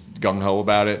seemed gung ho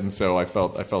about it, and so I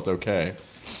felt okay.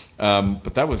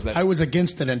 But that was that. I was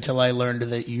against it until I learned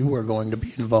that you were going to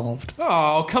be involved.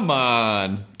 Oh, come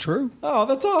on! True. Oh,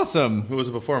 that's awesome. Who was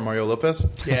it before? Mario Lopez?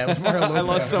 Yeah, it was Mario Lopez. I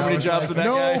lost so many jobs with that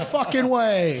guy. No fucking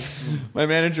way. My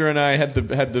manager and I had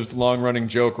this long running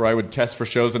joke where I would test for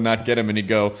shows and not get him, and he'd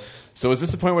go, "So is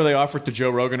this the point where they offered to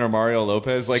Joe Rogan or Mario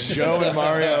Lopez?" Like Joe and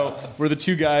Mario were the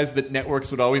two guys that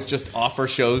networks would always just offer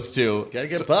shows to. Gotta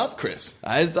get buff, Chris.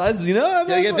 I'm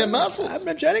gotta get them muscles. I'm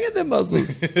not trying to get them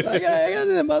muscles. I got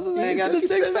them muscles. I ain't got the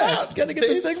six pack. Gotta get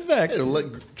the six pack.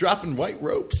 Dropping white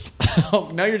ropes.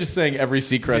 Oh, now you're just saying every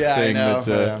Seacrest thing. I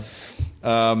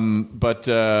know. But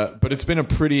it's been a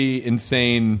pretty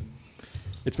insane.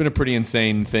 It's been a pretty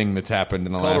insane thing that's happened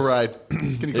in the last. Call a ride. Can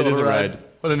you call it is a a ride.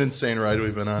 What an insane ride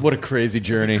we've been on. What a crazy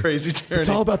journey. Crazy journey. It's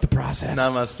all about the process.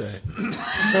 Namaste.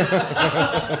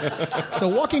 So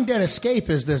Walking Dead Escape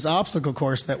is this obstacle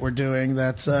course that we're doing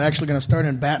that's actually going to start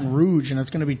in Baton Rouge, and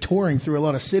it's going to be touring through a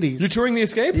lot of cities. You're touring the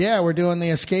Escape? Yeah, we're doing the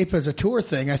Escape as a tour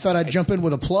thing. I thought I'd jump in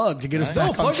with a plug to get us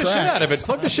back on track. Plug the shit out of it.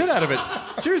 Plug the shit out of it.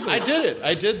 Seriously. I did it.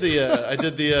 I did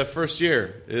the first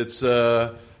year. It's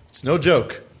no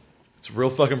joke. It's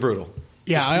real fucking brutal.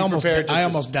 Yeah, I almost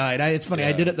died. It's funny. Yeah.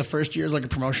 I did it the first year as like a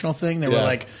promotional thing. They were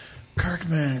like,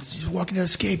 "Kirkman, it's Walking Dead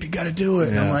Escape. You got to do it."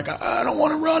 And I'm like, "I don't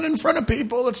want to run in front of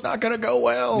people. It's not going to go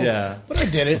well." Yeah, but I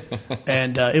did it,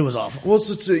 and it was awful. Well,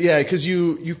 because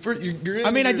you're in.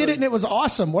 I mean, I did it, and it was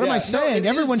awesome. What am I saying?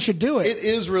 Everyone should do it. It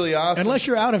is really awesome, unless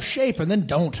you're out of shape, and then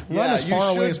don't run as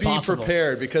far away as possible. You should be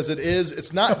prepared because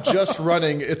it's not just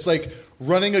running. It's like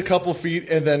running a couple feet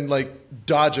and then like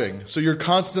dodging. So you're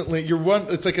constantly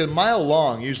it's like a mile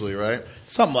long usually, right?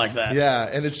 Something like that. Yeah,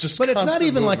 and it's just. But it's not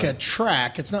even movement. like a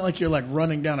track. It's not like you're like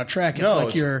running down a track. It's no,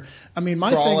 like you're. I mean, my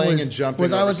thing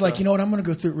was I was like, you know what? I'm going to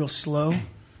go through it real slow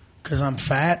because I'm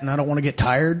fat and I don't want to get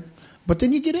tired. But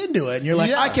then you get into it and you're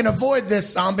like, I can avoid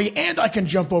this zombie and I can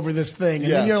jump over this thing.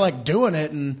 And then you're like doing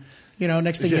it and.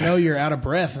 Next thing you know, you're out of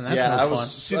breath, and that's no fun.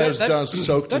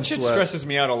 That shit stresses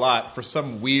me out a lot for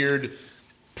some weird,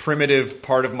 primitive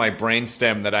part of my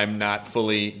brainstem that I'm not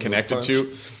fully connected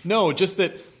to. No, just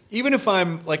that even if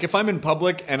I'm in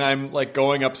public and I'm like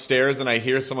going upstairs and I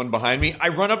hear someone behind me, I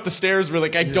run up the stairs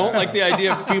really. I don't like the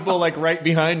idea of people like right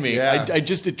behind me. Yeah.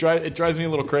 It drives me a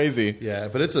little crazy. Yeah,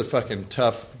 but it's a fucking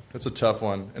tough. It's a tough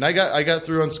one, and I got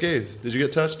through unscathed. Did you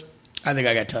get touched? I think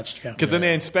I got touched, yeah. Because then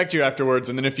they inspect you afterwards,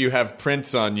 and then if you have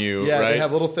prints on you, right? They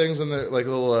have little things in there, like a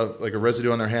little like a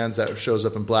residue on their hands that shows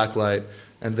up in black light.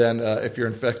 And then if you're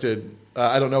infected,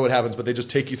 I don't know what happens, but they just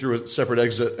take you through a separate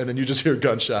exit, and then you just hear a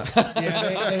gunshot.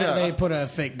 Yeah, they put a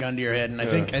fake gun to your head, and I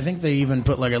think they even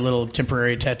put like a little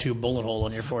temporary tattoo bullet hole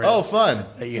on your forehead. Oh, fun!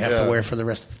 That you have to wear for the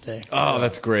rest of the day. Oh,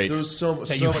 that's great. There's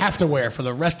you have to wear for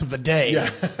the rest of the day.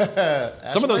 Yeah.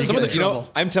 some of the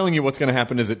I'm telling you, what's going to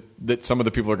happen is that some of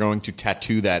the people are going to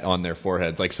tattoo that on their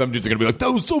foreheads. Like some dudes are going to be like,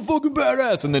 "That was so fucking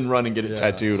badass," and then run and get it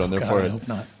tattooed on their forehead. I hope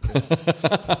not.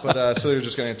 But so they're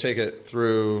just going to take it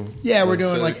through. Yeah, we're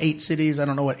doing like 8 cities. I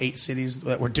don't know what 8 cities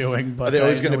that we're doing, but are they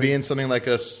always going to be in something like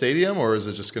a stadium, or is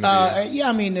it just going to be? Yeah,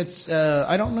 I mean, it's.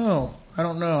 I don't know.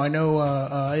 I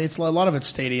know it's a lot of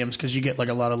it's stadiums because you get like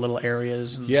a lot of little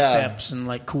areas and steps and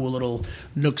like cool little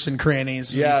nooks and crannies.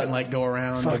 So you can like go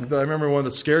around. I remember one of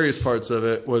the scariest parts of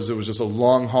it was just a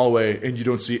long hallway and you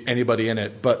don't see anybody in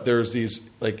it, but there's these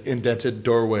like indented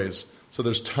doorways. So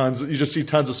there's tons. You just see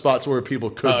tons of spots where people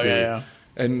could be. Yeah.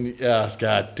 And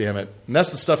god damn it! And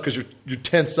that's the stuff because you're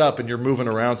tensed up and you're moving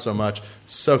around so much,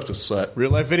 soaked with sweat.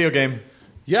 Real life video game.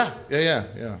 Yeah.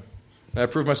 I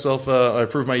proved myself. I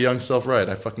proved my young self right.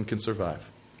 I fucking can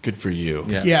survive. Good for you.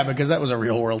 Yeah, because that was a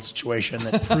real world situation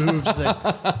that proves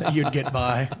that you'd get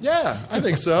by. Yeah, I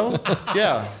think so.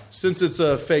 Yeah, since it's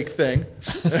a fake thing.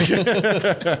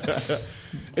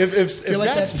 If You're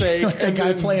like that's that, fake, like that and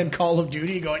guy then- playing Call of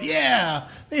Duty going, yeah,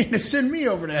 they need to send me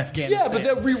over to Afghanistan. Yeah, but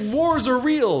that wars are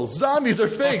real. Zombies are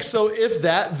fake. So if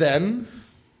that, then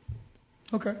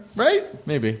Okay. right?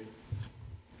 Maybe.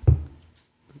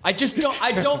 I just don't.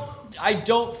 I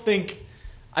don't think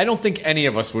any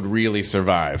of us would really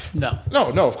survive. No.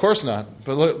 No, of course not.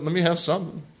 But let me have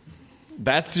something.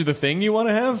 That's the thing you want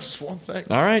to have? Just one thing.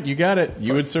 All right, you got it.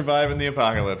 You would survive in the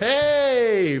apocalypse.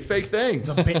 Hey, fake thing.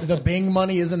 The Bing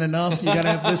money isn't enough. You got to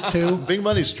have this too. Big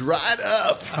money's dried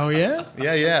up. Oh, yeah?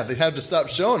 Yeah. They had to stop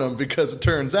showing them because it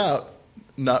turns out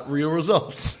not real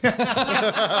results.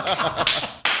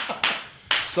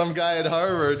 Some guy at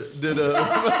Harvard did a.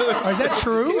 Oh, is that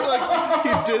true?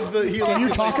 Can you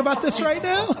talk about this right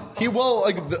now?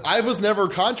 I was never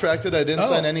contracted. I didn't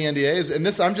sign any NDAs, and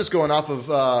this I'm just going off of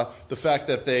the fact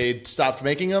that they stopped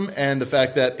making them, and the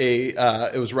fact that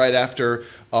it was right after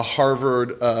a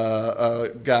Harvard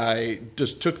guy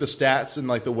just took the stats and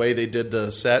like the way they did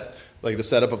the set. Like the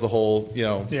setup of the whole,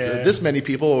 this many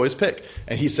people always pick,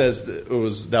 and he says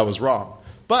that was wrong.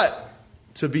 But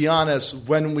to be honest,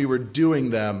 when we were doing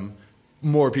them,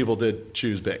 more people did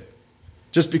choose Bing,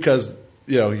 just because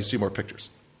you see more pictures.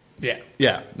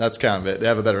 Yeah, that's kind of it. They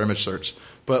have a better image search,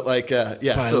 but But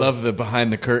I love the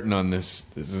behind the curtain on this.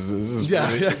 This is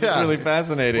really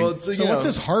fascinating. Well, So what's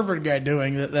this Harvard guy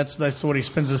doing? That's what he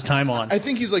spends his time on. I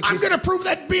think he's like, I'm going to prove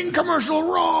that Bing commercial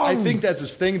wrong. I think that's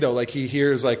his thing, though. Like he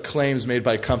hears like claims made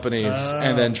by companies,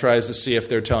 and then tries to see if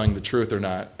they're telling the truth or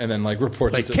not, and then like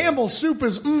reports like it to Campbell's soup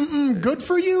is good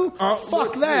for you.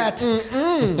 Fuck that.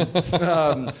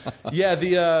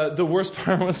 The worst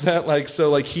part was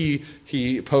that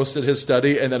he posted his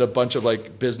study, and then a bunch of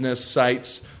like business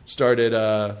sites started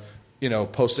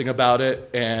posting about it,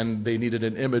 and they needed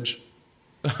an image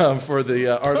for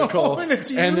the article, and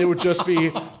it's you? And they would just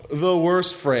be the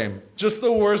worst frame, just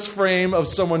the worst frame of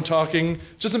someone talking.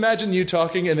 Just imagine you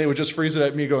talking, and they would just freeze it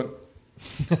at me going.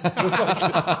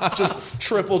 just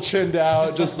triple chinned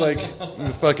out, just like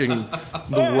fucking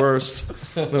the worst.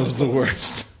 That was the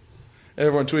worst.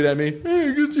 Everyone tweeted at me, "Hey,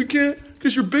 I guess you can't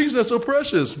because your Bing's not so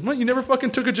precious. What, you never fucking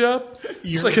took a job?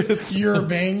 Your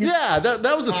Bing? Yeah,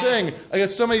 that was the thing. I got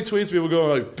so many tweets, people going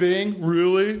like, Bing,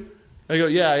 really? I go,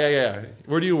 yeah.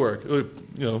 Where do you work?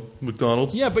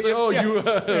 McDonald's. Yeah, but you really?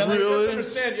 really? You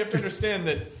have to understand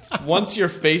that once your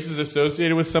face is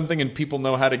associated with something and people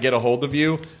know how to get a hold of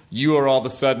you, you are all of a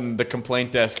sudden the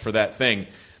complaint desk for that thing.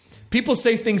 People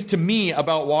say things to me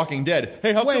about Walking Dead.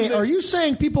 Hey, are you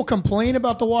saying people complain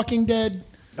about The Walking Dead?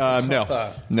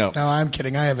 No. No, I'm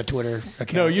kidding. I have a Twitter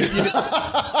account. No, you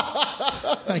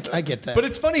I get that. But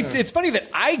it's funny. It's funny that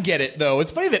I get it, though.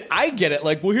 It's funny that I get it.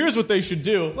 Like, well, here's what they should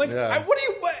do. Like, what do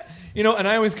you? What? And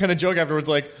I always kind of joke afterwards,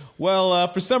 like,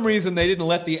 well, for some reason they didn't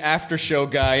let the after show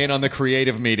guy in on the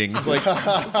creative meetings. Like,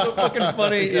 it's so fucking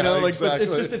funny, exactly.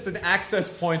 It's an access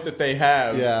point that they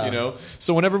have. Yeah.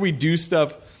 So whenever we do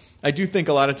stuff, I do think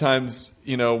a lot of times,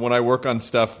 when I work on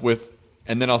stuff with.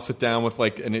 And then I'll sit down with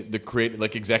the create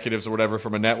executives or whatever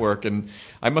from a network, and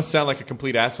I must sound like a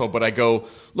complete asshole, but I go,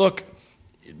 look,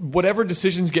 whatever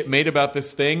decisions get made about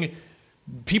this thing,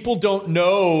 people don't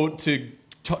know to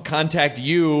contact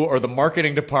you or the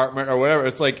marketing department or whatever.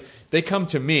 It's like they come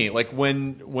to me. Like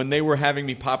when they were having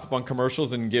me pop up on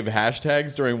commercials and give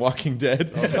hashtags during Walking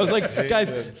Dead, I was like,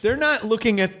 guys, they're not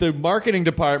looking at the marketing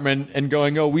department and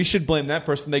going, oh, we should blame that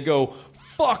person. They go,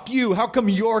 fuck you. How come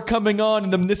you're coming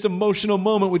on in this emotional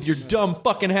moment with your dumb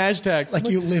fucking hashtag? Like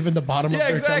you live in the bottom of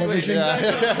their television.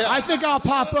 Exactly. I think I'll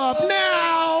pop up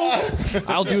now.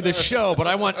 I'll do the show, but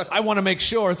I want to make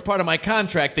sure it's part of my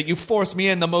contract that you force me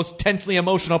in the most tensely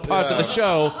emotional parts of the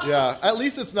show. Yeah, at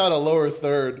least it's not a lower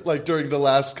third, like during the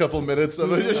last couple minutes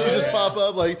of it. You just pop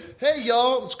up like, hey,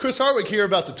 y'all, it's Chris Hardwick here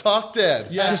about to Talk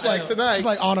Dead. Yeah, just like tonight. Just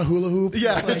like on a hula hoop.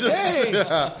 Yeah, just like, hey.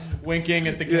 Yeah. Winking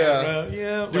at the camera.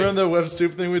 Yeah. You remember the web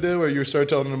soup thing we did where you start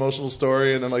telling an emotional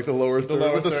story and then like the lower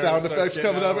third with the sound effects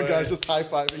coming up and guys just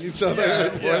high-fiving each other.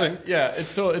 Yeah.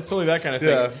 It's totally that kind of thing.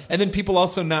 Yeah. And then people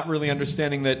also not really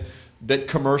understanding that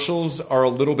commercials are a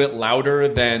little bit louder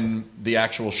than the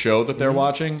actual show that they're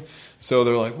watching. So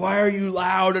they're like, why are you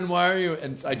loud and why are you?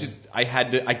 And I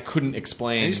couldn't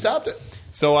explain. And you stopped it.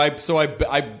 So I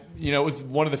it was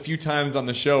one of the few times on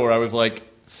the show where I was like,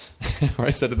 where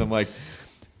I said to them like,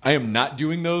 I am not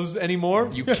doing those anymore.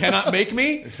 You cannot make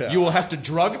me. You will have to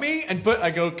drug me.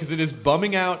 I go, because it is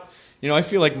bumming out. I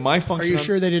feel like my function. Are you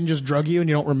sure they didn't just drug you and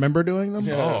you don't remember doing them?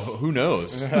 Yeah. Oh, who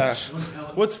knows?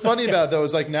 What's funny about it, though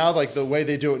is like now, like the way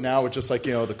they do it now with just like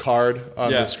the card on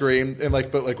the screen and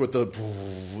but with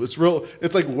the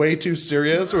it's like way too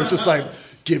serious. Or it's just like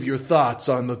give your thoughts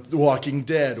on The Walking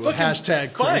Dead with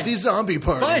hashtag fine. crazy zombie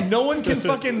party. Fine, no one can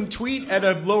fucking tweet at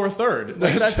a lower third.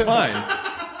 Like, that's fine.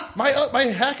 My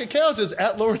hack account is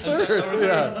at lower third.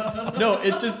 Yeah. No,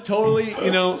 it just totally,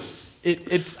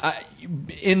 it's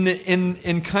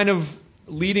in kind of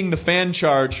leading the fan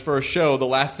charge for a show. The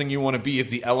last thing you want to be is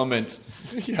the element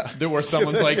where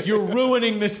someone's like, "You're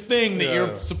ruining this thing that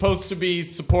you're supposed to be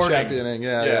supporting." Championing,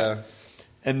 yeah.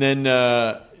 And then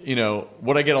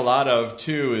what I get a lot of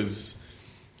too is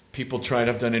people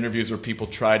I've done interviews where people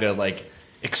try to like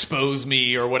expose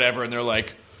me or whatever, and they're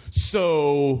like,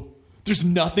 "So there's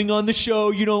nothing on the show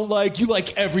you don't like? You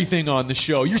like everything on the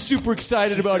show. You're super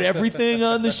excited about everything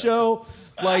on the show."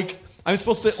 Like, I'm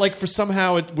supposed to, like, for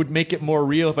somehow it would make it more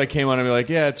real if I came on and be like,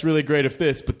 yeah, it's really great if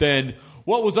this, but then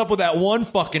what was up with that one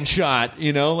fucking shot?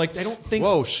 Like, I don't think.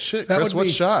 Whoa, shit, Chris, what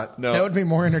shot? No. That would be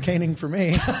more entertaining for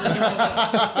me.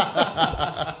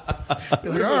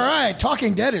 Like, all right,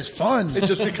 Talking Dead is fun. It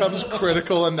just becomes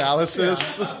critical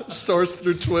analysis sourced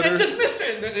through Twitter. And dismissed it.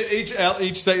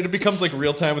 Each segment, it becomes like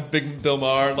real time with Big Bill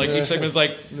Maher. Like, each segment is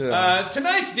like,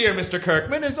 tonight's Dear Mr.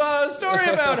 Kirkman is a story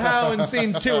about how in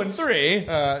scenes 2 and 3.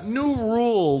 New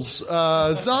rules.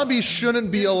 Zombies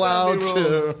shouldn't be allowed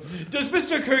to. Does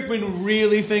Mr. Kirkman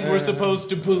really think we're supposed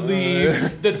to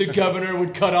believe that the governor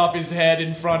would cut off his head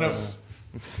in front of...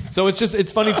 So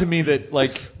it's funny to me that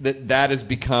that has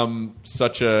become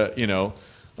such a,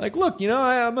 like, look,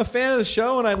 I'm a fan of the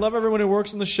show and I love everyone who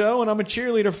works on the show and I'm a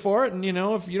cheerleader for it, and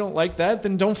if you don't like that,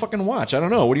 then don't fucking watch. I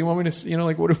don't know. What do you want me to,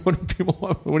 like, what do people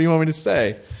want? What do you want me to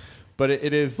say? But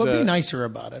it is. But be nicer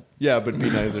about it. Yeah, but be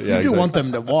nicer. Yeah, you do want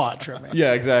them to watch. I mean.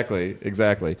 Yeah,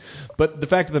 exactly. But the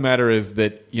fact of the matter is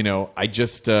that I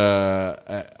just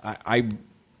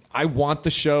I want the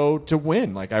show to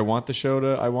win. Like, I want the show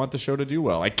to do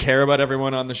well. I care about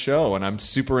everyone on the show, and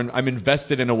I'm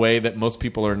invested in a way that most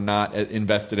people are not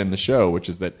invested in the show, which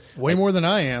is that way more than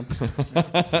I am.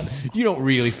 You don't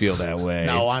really feel that way.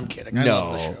 No, I'm kidding. I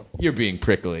love the show. You're being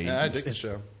prickly. Yeah, I dig the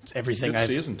show. It's everything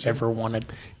I've ever wanted.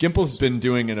 Gimple's been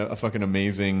doing a fucking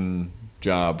amazing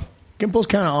job. Gimple's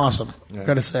kind of awesome,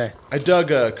 gotta say. I dug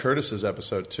Curtis's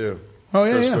episode, too. Oh,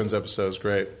 yeah, Curtis Quinn's episode is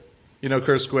great.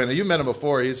 Curtis Quinn. You met him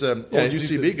before. He's an old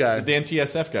UCB guy. The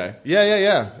NTSF guy.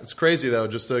 Yeah. It's crazy, though.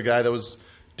 Just a guy that was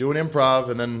doing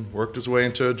improv and then worked his way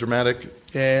into dramatic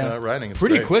writing. It's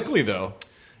pretty great. Quickly, though.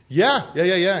 Yeah.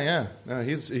 No,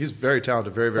 he's very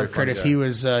talented, very, very funny Curtis,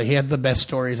 guy. He had the best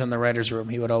stories in the writer's room.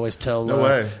 He would always tell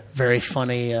very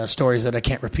funny stories that I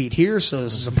can't repeat here, so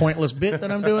this is a pointless bit that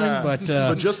I'm doing.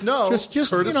 But just know,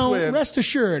 just Curtis Quinn. Rest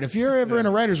assured, if you're ever in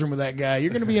a writer's room with that guy,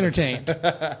 you're going to be entertained.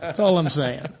 That's all I'm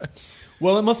saying.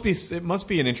 Well, it must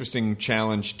be an interesting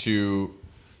challenge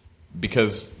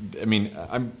because I mean,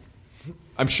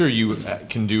 I'm sure you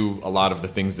can do a lot of the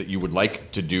things that you would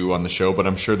like to do on the show, but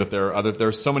I'm sure that there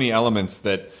are so many elements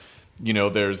that,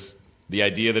 there's the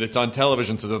idea that it's on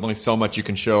television, so there's only so much you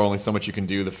can show, only so much you can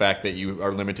do. The fact that you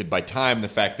are limited by time, the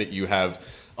fact that you have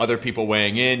other people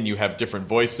weighing in, you have different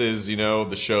voices.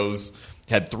 The show's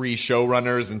had 3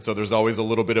 showrunners, and so there's always a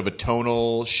little bit of a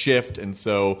tonal shift, and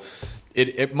so.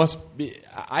 It must be.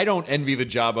 I don't envy the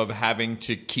job of having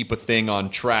to keep a thing on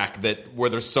track where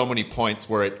there's so many points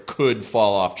where it could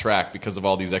fall off track because of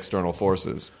all these external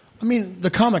forces. I mean, the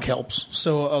comic helps.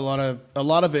 So a lot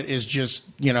of it is just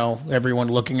everyone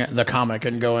looking at the comic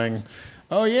and going,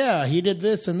 "Oh yeah, he did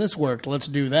this and this worked. Let's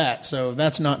do that." So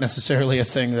that's not necessarily a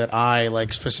thing that I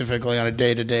like specifically on a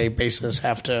day-to-day basis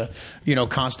have to,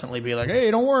 constantly be like,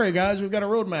 "Hey, don't worry, guys, we've got a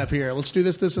roadmap here. Let's do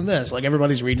this, this, and this." Like,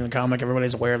 everybody's reading the comic,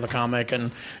 everybody's aware of the comic,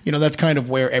 and that's kind of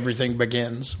where everything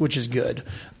begins, which is good.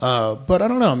 But I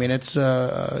don't know. I mean,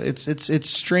 it's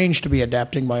strange to be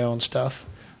adapting my own stuff.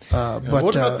 But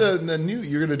what about the new?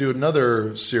 You're going to do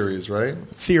another series, right?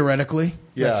 Theoretically,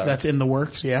 that's in the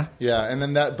works. Yeah, and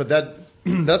then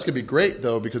that's going to be great,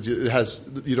 though, because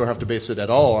you don't have to base it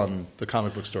at all on the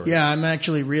comic book story. Yeah, I'm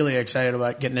actually really excited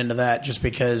about getting into that just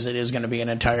because it is going to be an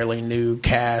entirely new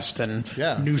cast and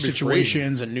new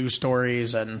situations and new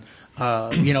stories. And,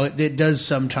 it does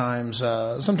sometimes.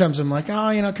 Sometimes I'm like,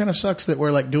 it kind of sucks that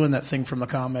we're like doing that thing from the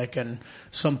comic, and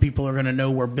some people are going to know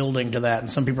we're building to that,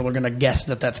 and some people are going to guess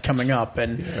that that's coming up.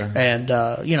 And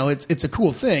it's a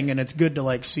cool thing, and it's good to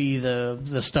like see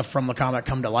the stuff from the comic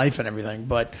come to life and everything.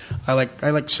 But I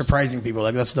like surprising people.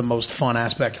 Like, that's the most fun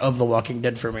aspect of The Walking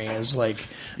Dead for me is like,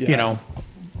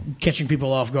 catching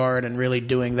people off guard and really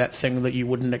doing that thing that you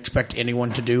wouldn't expect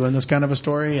anyone to do in this kind of a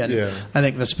story. And I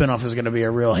think the spinoff is going to be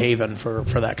a real haven for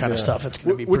that kind of stuff. It's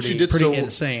going to be pretty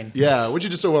insane. Yeah, what you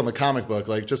did so well in the comic book,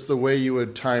 like just the way you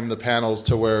would time the panels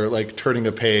to where like turning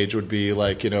a page would be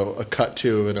like, a cut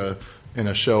to and in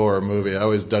a show or a movie. I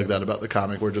always dug that about the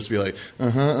comic, where it'd just be like,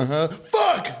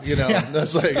 fuck!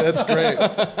 That's great.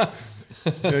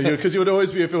 Because it would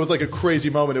always be, if it was like a crazy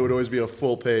moment, it would always be a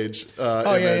full page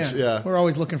image. Yeah. We're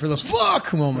always looking for those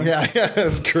fuck moments. Yeah,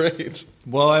 that's great.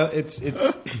 Well,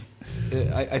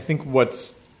 I think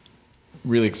what's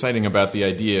really exciting about the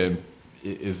idea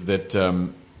is that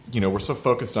we're so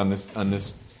focused on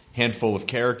this handful of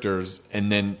characters,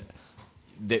 and then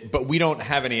but we don't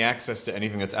have any access to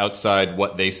anything that's outside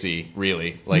what they see,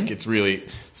 really. Like it's really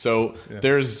so. Yeah.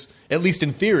 There's, at least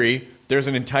in theory, there's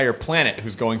an entire planet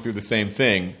who's going through the same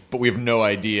thing, but we have no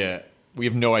idea. We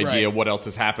have no idea what else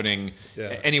is happening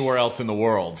anywhere else in the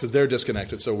world, because they're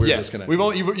disconnected. So we're disconnected.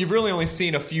 You've really only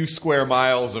seen a few square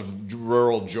miles of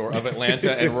rural of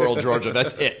Atlanta and rural Georgia.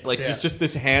 That's it. Like it's just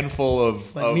this handful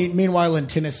of. Meanwhile, in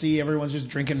Tennessee, everyone's just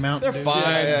drinking Mountain Dew. They're fine.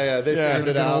 Yeah. They figured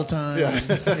it out. Whole time.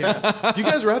 Yeah. You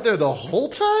guys were out there the whole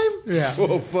time? Yeah.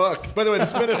 Oh fuck. By the way,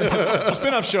 the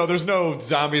spin-off show, there's no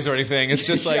zombies or anything. It's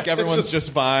just like everyone's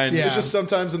just fine. Yeah. It's just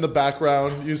sometimes in the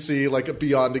background you see like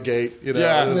beyond the gate.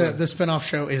 Yeah. The spin-off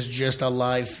show is just a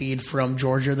live feed from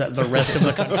Georgia that the rest of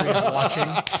the country is watching.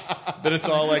 That it's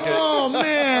all like oh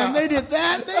man, they did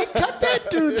that. They cut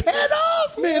that dude's head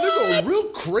off. Man, they're going real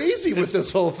crazy with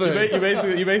this whole thing. You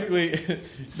basically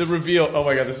the reveal. Oh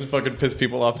my god, this is fucking pissed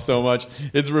people off so much.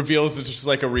 It reveals it's just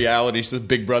like a reality, just a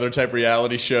Big Brother type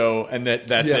reality show, and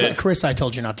that's it. Chris, I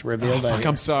told you not to reveal that. Fuck,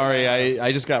 I'm sorry.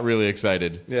 I just got really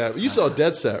excited. Yeah, you saw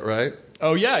Dead Set, right?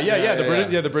 Oh yeah.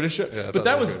 The British show. Yeah, but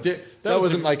that was that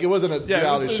wasn't like, it wasn't a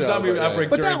reality show. Zombie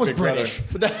outbreak, but that was Big British.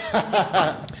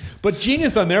 But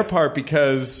genius on their part,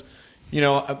 because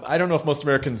I don't know if most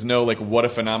Americans know like what a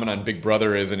phenomenon Big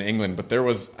Brother is in England, but there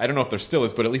was, I don't know if there still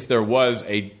is, but at least there was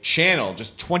a channel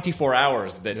just 24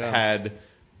 hours that had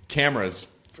cameras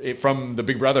from the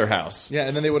Big Brother house. Yeah,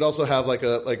 and then they would also have like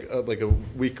a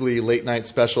weekly late night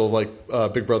special like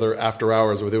Big Brother After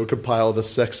Hours, where they would compile the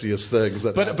sexiest things.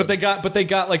 But they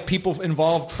got like people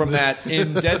involved from that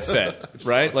in Dead Set,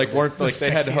 right? Like weren't like they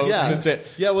had hosts.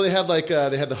 Yeah, well they had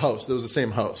they had the host. It was the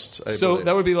same host. I believe.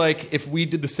 That would be like if we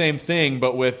did the same thing,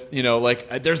 but with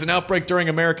there's an outbreak during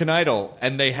American Idol,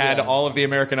 and they had all of the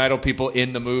American Idol people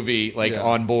in the movie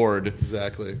on board.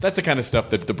 Exactly. That's the kind of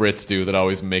stuff that the Brits do that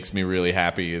always makes me really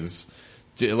happy. Is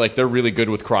like they're really good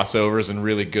with crossovers and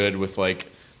really good with like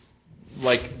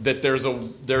that there's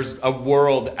a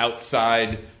world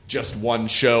outside just one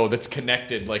show that's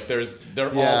connected. Like they're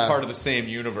all part of the same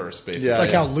universe, basically. It's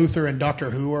like how Luther and Doctor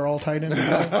Who are all tied in.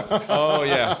 Oh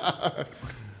yeah.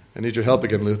 I need your help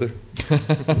again, Luther.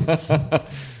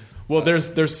 Well,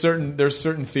 there's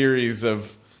certain theories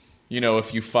of.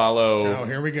 If you follow... Oh,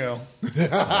 here we go.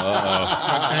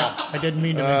 I didn't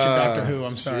mean to mention Doctor Who.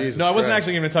 I'm sorry. Jesus no, I wasn't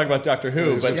actually going to talk about Doctor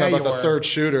Who. But talk about the third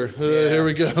shooter. Here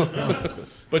we go.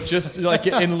 But just like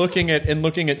in looking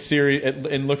at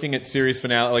series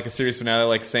finale, like a series finale,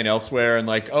 like Saint Elsewhere, and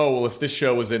like, oh well, if this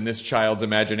show was in this child's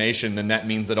imagination, then that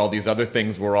means that all these other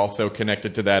things were also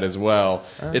connected to that as well.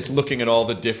 It's looking at all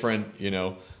the different,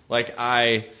 like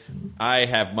I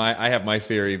have my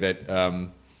theory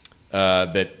that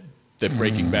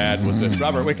Breaking Bad was a...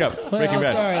 Robert, wake up. Breaking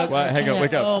Bad. Sorry. Hang on,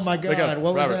 wake up. Oh, my God.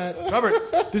 What was that? Robert,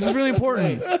 this is really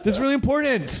important. This is really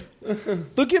important.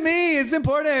 Look at me. It's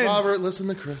important. Robert, listen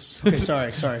to Chris. Okay,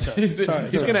 sorry. He's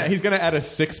gonna add a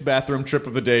 6th bathroom trip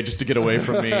of the day just to get away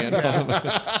from me. And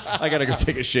I got to go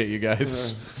take a shit, you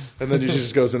guys. And then he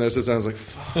just goes in there and sits down and is like,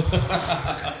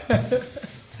 fuck.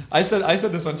 I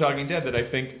said this on Talking Dead, that I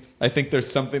think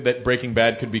there's something that Breaking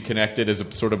Bad could be connected as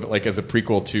a sort of like as a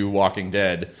prequel to Walking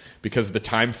Dead, because the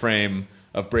time frame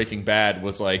of Breaking Bad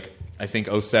was like I think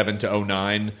 07 to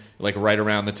 09, like right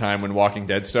around the time when Walking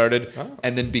Dead started. Oh.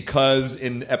 And then because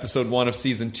in episode 1 of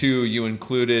season 2 you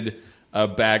included a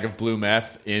bag of blue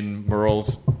meth in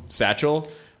Merle's satchel,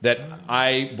 that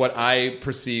what I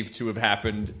perceive to have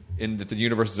happened in that the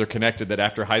universes are connected, that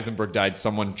after Heisenberg died,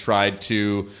 someone tried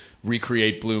to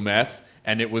recreate blue meth,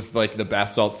 and it was like the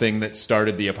bath salt thing that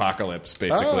started the apocalypse,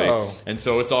 basically. Oh. And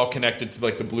so it's all connected to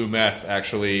like the blue meth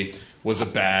actually was a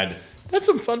bad... That's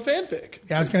some fun fanfic.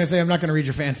 Yeah, I was going to say, I'm not going to read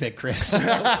your fanfic, Chris. We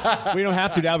don't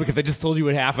have to now because I just told you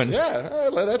what happened. Yeah, I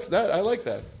like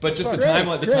that. But just Great,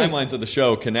 the timelines of the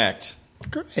show connect.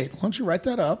 Great. Why don't you write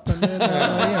that up and then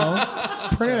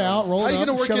print it out, roll it up, How are you going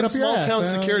to work shove it in up your small ass? town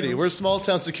security? Where's small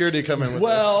town security come in with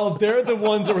Well, they're the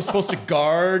ones that were supposed to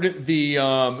guard the,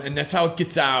 and that's how it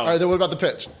gets out. All right, then what about the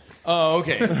pitch? Oh,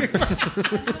 okay.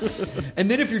 And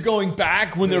then if you're going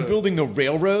back when they're building the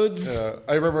railroads.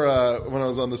 I remember when I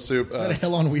was on the Soup. Is that a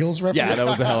Hell on Wheels reference? Yeah, that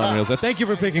was a Hell on Wheels. Thank you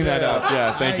for picking that up.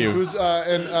 Yeah, thank you. Who's,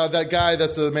 and that guy,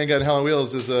 that's the main guy in Hell on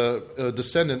Wheels, is a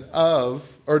descendant of,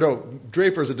 or no,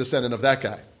 Draper's a descendant of that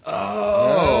guy.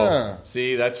 Oh,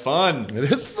 see, that's fun.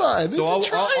 It is fun. So all we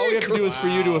have to do is for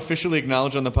you to officially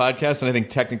acknowledge on the podcast, and I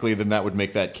think technically then that would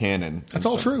make that canon. That's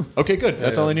all true. Okay, good.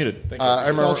 That's all I needed. Thank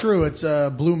you. It's all true. It's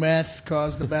blue meth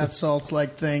caused the bath salts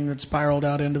like thing that spiraled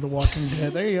out into the Walking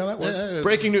Dead. There you go. That works.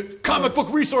 Breaking news.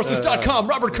 Comicbookresources.com.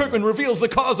 Robert Kirkman reveals the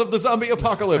cause of the zombie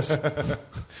apocalypse.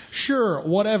 Sure,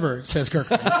 whatever, says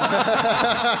Kirkman.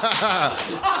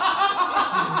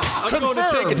 I'm going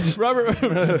to take it.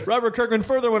 Robert Kirkman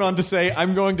further went on to say,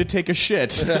 "I'm going to take a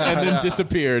shit," and then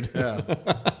disappeared. Yeah.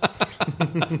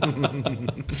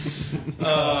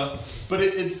 But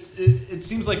it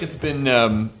seems like it's been.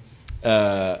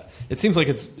 It seems like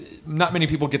it's not many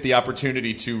people get the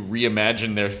opportunity to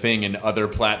reimagine their thing in other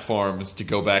platforms to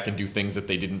go back and do things that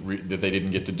they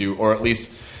didn't get to do, or at least.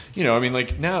 You know, I mean,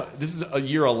 like now this is a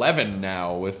year 11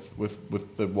 now with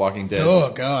The Walking Dead. Oh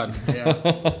God,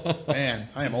 yeah, man,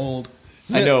 I am old.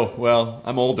 I know. Well,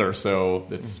 I'm older, so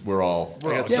we're all.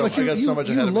 But you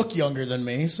look younger than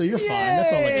me, so you're fine.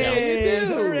 That's all that counts.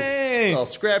 Hooray! Well,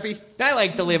 scrappy. I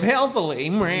like to live healthily.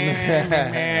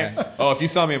 Oh, if you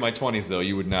saw me in my 20s, though,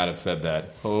 you would not have said that.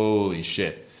 Holy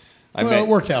shit! It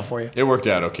worked out for you. It worked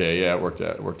out okay. Yeah, it worked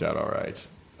out all right.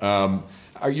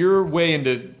 You're way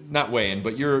into not way in,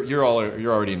 but you're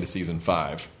already into season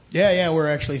 5. Yeah, we're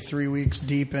actually 3 weeks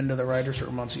deep into the writers'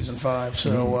 room on season 5.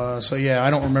 So, yeah, I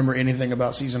don't remember anything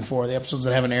about season 4. The episodes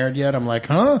that haven't aired yet, I'm like,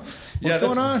 huh? What's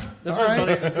going on? That's all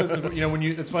right. You know, when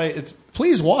you, it's funny. It's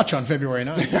please watch on February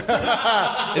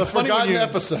 9th. It's forgotten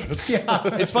episodes.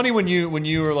 Yeah. It's funny when you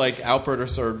were like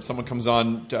Alpert or someone comes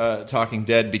on Talking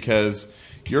Dead because.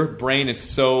 Your brain is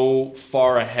so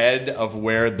far ahead of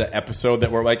where the episode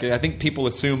that we're like. I think people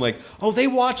assume like, oh, they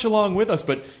watch along with us,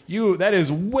 but that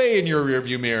is way in your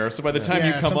rearview mirror. So by the time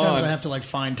you come sometimes on, I have to like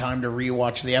find time to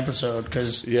rewatch the episode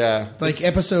because like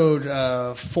episode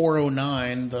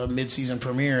 409, the mid-season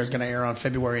premiere is going to air on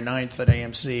February 9th at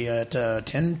AMC at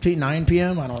 9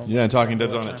 p.m. I don't know. Yeah, Talking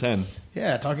Dead's on at 10.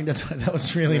 Yeah, Talking Dead. That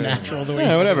was really natural the way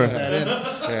you whatever. That in.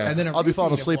 Yeah. And then I'll be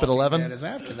falling asleep at 11. Dead is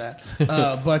after that.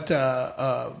 But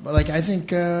like I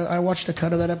think I watched a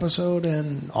cut of that episode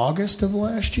in August of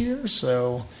last year.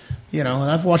 So, you know,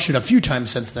 and I've watched it a few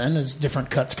times since then as different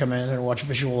cuts come in and watch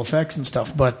visual effects and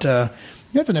stuff. But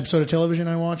that's an episode of television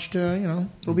I watched.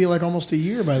 It'll be like almost a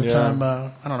year by the time.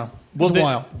 I don't know. It's a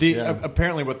while.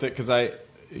 Apparently, because I.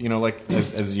 You know, like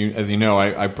as you know,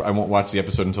 I won't watch the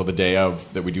episode until the day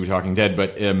of that we do Talking Dead.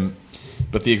 But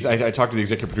I talked to the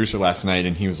executive producer last night,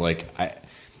 and he was like,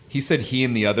 he said he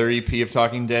and the other EP of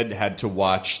Talking Dead had to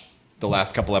watch the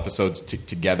last couple episodes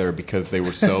together because they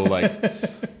were so like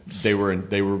they were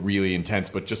really intense.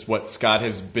 But just what Scott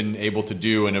has been able to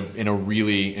do in a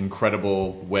really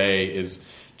incredible way is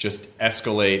just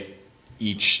escalate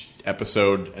each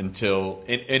episode until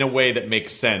in a way that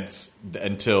makes sense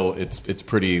until it's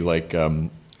pretty like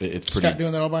it's pretty. Scott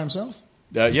doing that all by himself?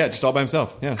 Yeah, just all by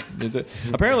himself. Yeah.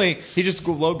 Apparently, he just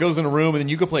goes in a room and then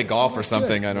you go play golf or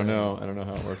something. I don't know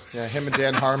how it works. Yeah, him and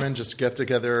Dan Harmon just get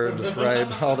together and just write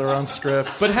all their own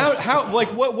scripts. But how like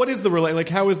what is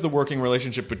how is the working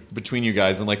relationship between you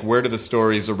guys, and like where do the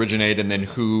stories originate, and then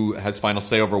who has final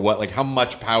say over what? Like how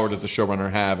much power does the showrunner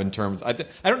have in terms? I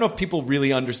don't know if people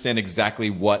really understand exactly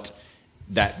what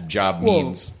that job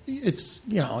means. It's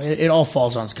it all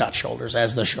falls on Scott's shoulders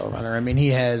as the showrunner. I mean, he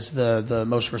has the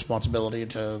most responsibility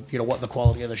to what the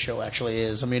quality of the show actually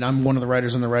is. I mean, I'm one of the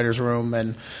writers in the writers' room,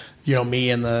 and me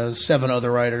and the 7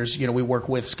 other writers, we work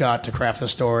with Scott to craft the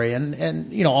story,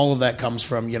 and all of that comes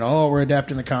from we're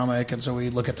adapting the comic, and so we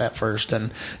look at that first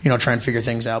and try and figure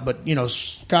things out. But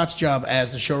Scott's job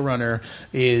as the showrunner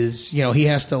is he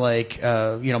has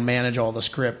to manage all the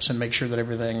scripts and make sure that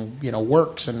everything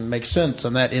works and makes sense,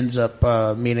 and that ends up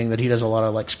meaning that he does a lot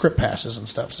of script passes and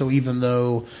stuff. So even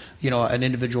though an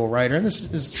individual writer, and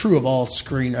this is true of all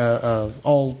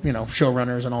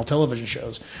showrunners and all television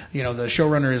shows, the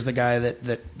showrunner is the guy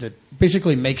that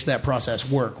basically makes that process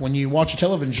work. When you watch a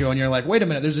television show and you're like, wait a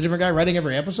minute, there's a different guy writing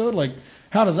every episode, like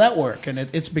how does that work? And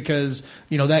it's because,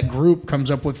 that group comes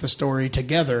up with the story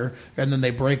together, and then they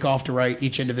break off to write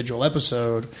each individual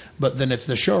episode. But then it's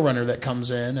the showrunner that comes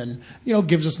in and,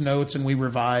 gives us notes, and we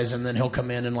revise, and then he'll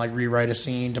come in and like rewrite a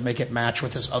scene to make it match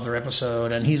with this other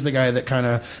episode. And he's the guy that kind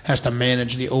of has to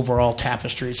manage the overall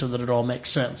tapestry so that it all makes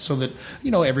sense. So that,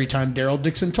 every time Daryl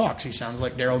Dixon talks, he sounds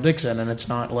like Daryl Dixon, and it's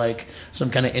not like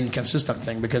some kind of inconsistent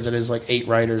thing, because it is like 8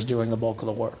 writers doing the bulk of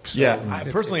the work. So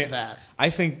personally, I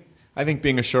think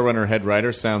being a showrunner head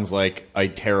writer sounds like a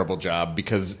terrible job,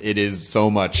 because it is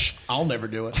so much. I'll never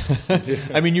do it.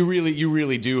 I mean, you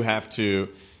really do have to.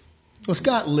 Well,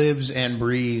 Scott lives and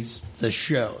breathes the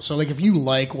show. So, like, if you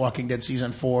like Walking Dead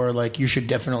Season 4, like, you should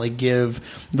definitely give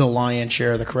the lion's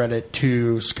share of the credit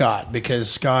to Scott, because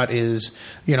Scott is,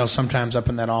 sometimes up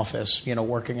in that office,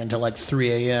 working until, like, 3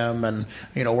 a.m. and,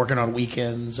 working on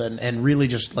weekends and really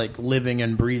just, like, living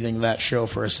and breathing that show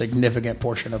for a significant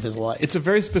portion of his life. It's a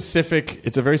very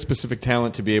specific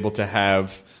talent to be able to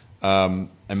have.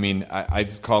 I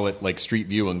call it, like, street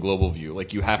view and global view.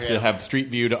 Like, you have to have street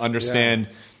view to understand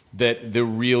that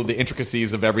the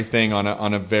intricacies of everything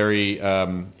on a very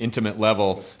intimate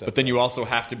level, but then you also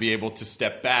have to be able to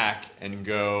step back and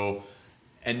go,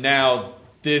 and now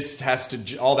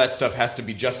all that stuff has to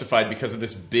be justified because of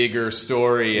this bigger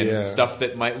story, and stuff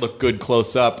that might look good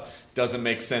close up doesn't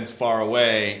make sense far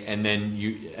away,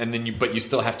 but you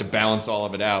still have to balance all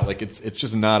of it out. Like it's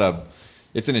just not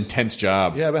it's an intense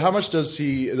job. Yeah, but how much does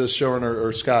the showrunner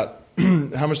or Scott?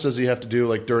 How much does he have to do,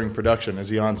 like, during production? Is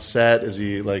he on set? Is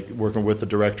he, like, working with the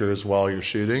directors while you're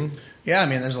shooting? Yeah, I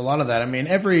mean, there's a lot of that. I mean,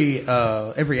 every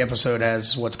episode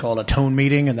has what's called a tone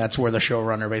meeting, and that's where the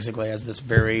showrunner basically has this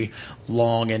very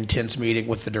long, intense meeting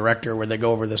with the director where they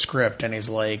go over the script, and he's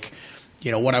like,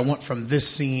 what I want from this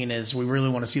scene is we really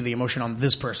want to see the emotion on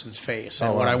this person's face.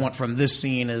 And what I want from this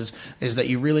scene is that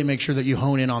you really make sure that you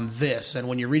hone in on this. And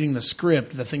when you're reading the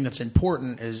script, the thing that's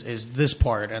important is this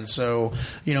part. And so,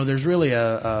 there's really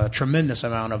a tremendous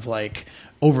amount of, like,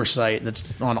 oversight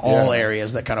that's on all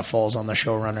areas that kind of falls on the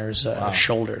showrunner's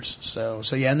shoulders. So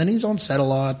and then he's on set a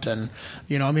lot, and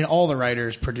all the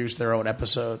writers produce their own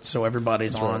episodes, so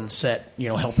everybody's on set,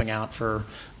 helping out for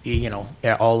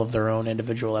all of their own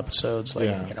individual episodes,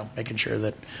 like making sure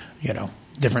that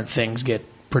different things get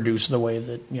produced the way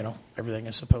that everything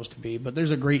is supposed to be. But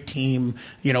there's a great team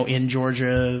in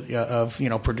Georgia of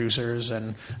producers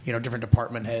and different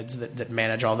department heads that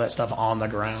manage all that stuff on the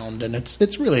ground, and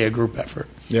it's really a group effort.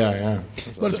 But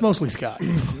it's mostly Scott.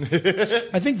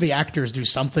 I think the actors do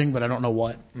something, but I don't know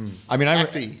what. I mean,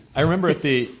 I remember at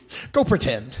the go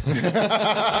pretend.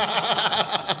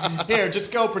 Here,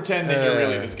 just go pretend that you're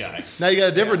really this guy. Now you got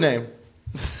a different name.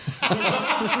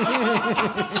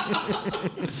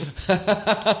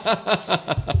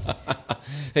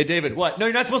 Hey, David, what? No,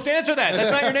 you're not supposed to answer that.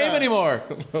 That's not your name anymore.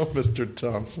 Oh, Mr.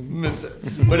 Thompson.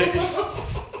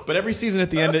 But every season at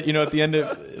the end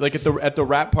of like at the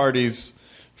wrap parties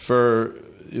for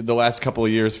the last couple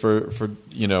of years for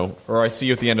or I see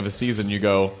you at the end of a season, you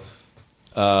go,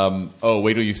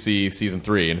 wait till you see season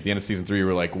 3, and at the end of season 3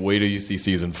 we're like, wait till you see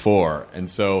season 4. And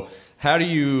so how do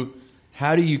you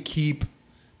keep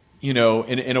in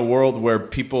a world where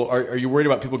people are you worried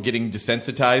about people getting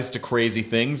desensitized to crazy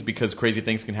things because crazy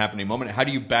things can happen in a moment? How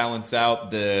do you balance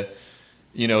out the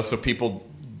so people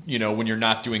when you're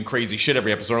not doing crazy shit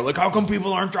every episode, like, how come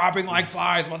people aren't dropping like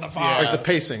flies? What the fuck? Like the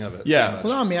pacing of it. Yeah.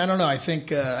 Well, I mean, I don't know. I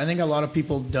think a lot of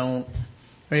people don't.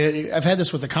 I've had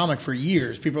this with the comic for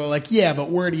years. People are like, yeah,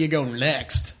 but where do you go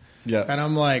next? Yeah. And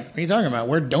I'm like, what are you talking about?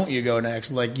 Where don't you go next?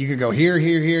 Like, you could go here,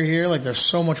 here, here, here. Like, there's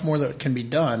so much more that can be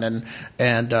done.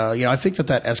 And I think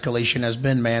that escalation has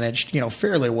been managed,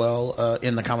 fairly well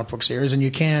in the comic book series. And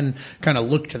you can kind of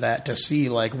look to that to see,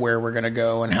 like, where we're going to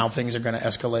go and how things are going to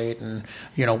escalate and,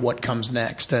 what comes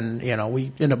next. And,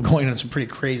 we end up going in some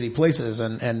pretty crazy places.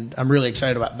 And I'm really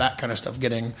excited about that kind of stuff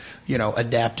getting,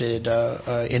 adapted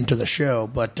into the show.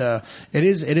 But it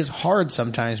is hard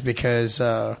sometimes because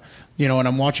when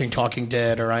I'm watching Talking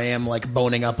Dead, or I am like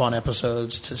boning up on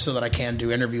episodes so that I can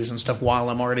do interviews and stuff while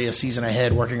I'm already a season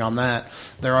ahead working on that,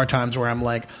 there are times where I'm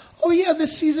like, oh yeah,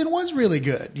 this season was really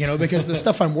good, because the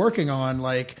stuff I'm working on,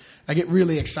 like, I get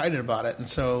really excited about it. And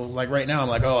so, like, right now I'm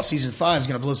like, oh, season 5 is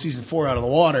going to blow season 4 out of the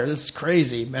water. This is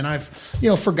crazy. And I've,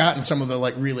 forgotten some of the,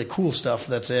 like, really cool stuff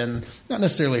that's in, not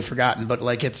necessarily forgotten, but,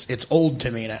 like, it's old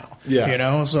to me now.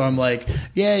 Yeah. So I'm like,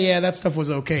 yeah, that stuff was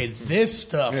okay. This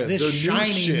stuff, this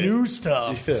shiny new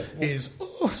stuff is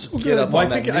oh, so Get good. up Well,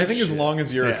 on I that think new as shit. long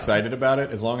as you're Yeah. excited about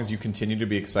it, as long as you continue to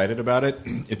be excited about it,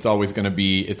 it's always going to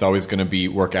be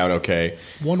work out okay.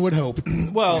 One would hope.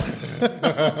 Well,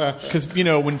 because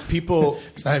when people,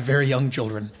 'Cause I have very young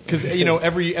children. because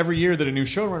every year that a new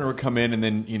showrunner would come in, and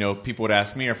then people would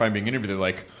ask me, or if I'm being interviewed, they're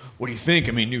like, "What do you think?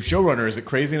 I mean, new showrunner, is it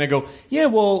crazy?" And I go, "Yeah,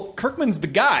 well, Kirkman's the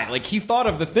guy. Like, he thought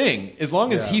of the thing. As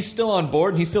long as he's still on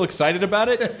board and he's still excited about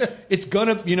it, it's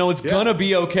gonna gonna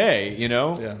be okay.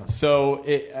 Yeah. So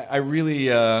I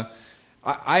really,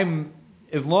 I'm.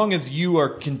 As long as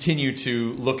you continue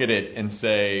to look at it and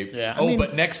say, Yeah, I mean-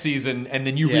 but next season, and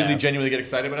then you Yeah. really genuinely get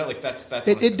excited about it, like that's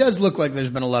It does look like there's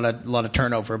been a lot of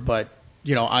turnover, but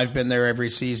I've been there every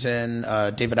season.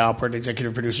 David Alpert,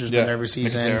 executive producer, has been Yeah. there every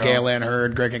season. Nicotero. Gail Ann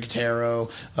Hurd, Greg Nicotero,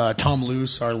 Tom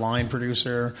Luce, our line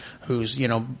producer, who's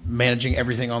managing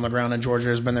everything on the ground in Georgia,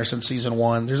 has been there since season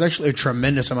 1. There's actually a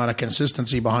tremendous amount of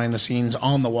consistency behind the scenes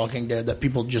on The Walking Dead that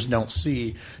people just don't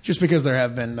see, just because there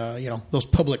have been those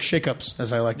public shakeups,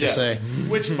 as I like to say.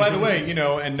 Which, by the way,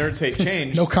 and nerds hate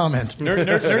change. No comment.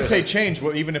 Nerds hate change.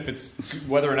 Well, even if it's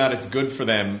whether or not it's good for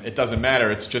them, it doesn't matter.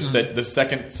 It's just that the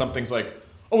second something's like,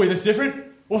 "Oh wait, that's different.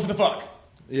 What the fuck?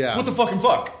 Yeah. What the fucking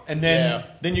fuck?" And then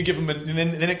you give them, and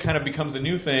then it kind of becomes a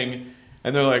new thing,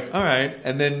 and they're like, "All right,"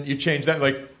 and then you change that,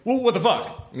 like, "Well, what the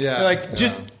fuck?" Yeah. They're like,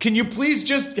 can you please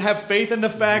just have faith in the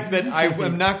fact that I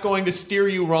am not going to steer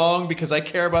you wrong because I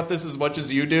care about this as much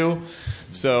as you do.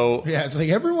 So Yeah, it's like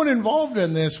everyone involved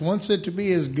in this wants it to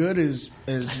be as good as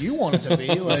you want it to be.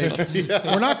 Like,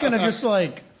 we're not going to just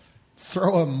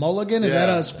throw a mulligan. Is that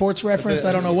a sports reference?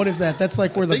 I don't know. What is that? That's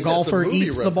like where the think that's a golfer movie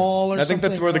eats the reference. ball or I something. think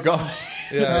that's where the golf.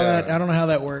 I don't know how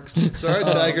that works. Sorry,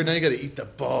 Tiger. Now you got to eat the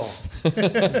ball.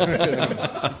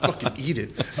 Fucking eat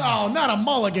it. Oh, not a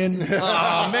mulligan.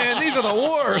 Oh man, these are the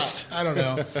worst. I don't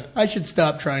know. I should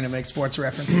stop trying to make sports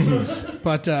references.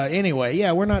 But anyway,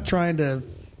 yeah, we're not trying to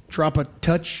drop a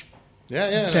touch.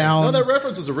 Yeah. Down. No, that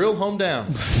reference is a real home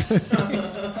down.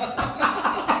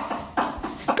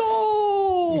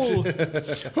 Goal!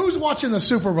 Who's watching the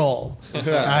Super Bowl?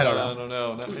 I don't know.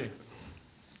 No, not me.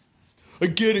 I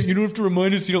get it. You don't have to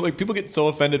remind us. People get so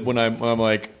offended when I'm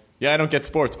like, "Yeah, I don't get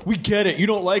sports." We get it. You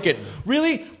don't like it.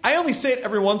 Really? I only say it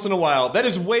every once in a while. That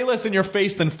is way less in your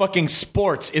face than fucking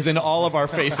sports is in all of our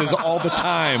faces all the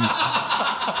time.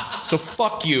 So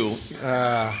fuck you.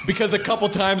 Because a couple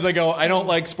times I go, "I don't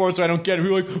like sports," or "I don't get it."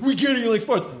 You're like, "We get it. You like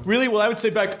sports." Really? Well, I would say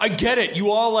back, "I get it.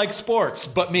 You all like sports,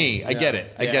 but me. I get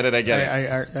it. I get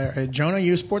it. Jonah,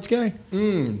 you a sports guy?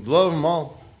 Love them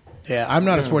all. Yeah, I'm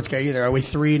not a sports guy either. Are we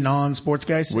 3 non-sports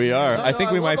guys? We are. No, I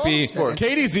think I we love might be. all sports.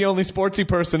 Katie's the only sportsy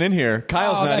person in here.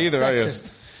 Kyle's Oh, not that's either, sexist. are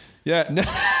you? Yeah. No.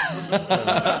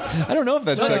 I don't know if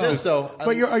that's Like sexist. this though.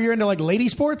 But are you into lady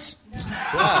sports?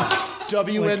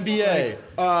 WNBA,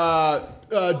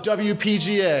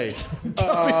 WPGA,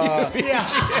 Yeah,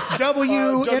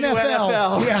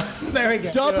 WNFL. Yeah, there we go.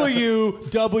 WWE.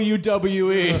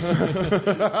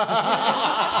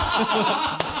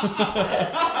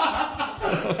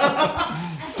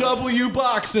 W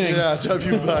boxing. yeah,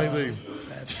 W boxing.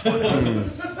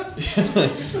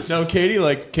 No, Katie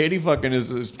fucking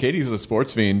Katie's a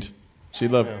sports fiend. She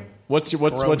love. What's you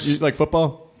like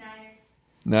football?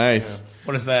 Nice.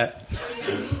 What is that?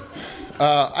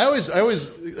 I always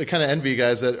kind of envy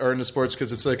guys that are into sports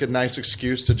because it's like a nice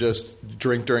excuse to just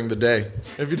drink during the day.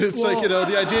 If you just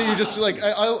the idea you just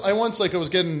I once I was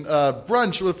getting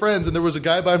brunch with friends and there was a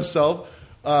guy by himself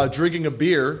drinking a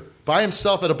beer. By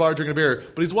himself at a bar drinking a beer,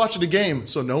 but he's watching a game,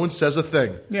 so no one says a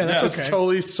thing. Yeah, that's It's okay.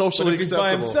 totally But socially if he's acceptable.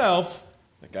 by himself,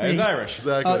 that guy is Irish.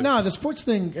 Exactly. No, the sports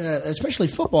thing, especially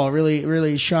football,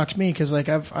 really shocked me because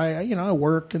I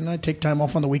work and I take time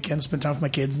off on the weekends, spend time with my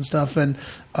kids and stuff, and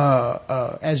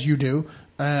as you do.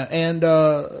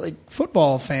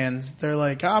 Football fans, they're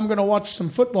like, "I'm going to watch some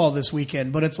football this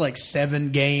weekend," but it's like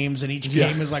 7 games, and each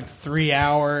game is like 3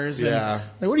 hours. Yeah.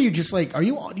 And, what are you just like? Are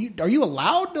you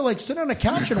allowed to sit on a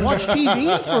couch and watch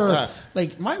TV for?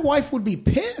 My wife would be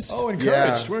pissed. Oh,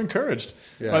 encouraged. Yeah. We're encouraged.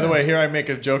 Yeah. By the way, here I make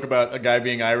a joke about a guy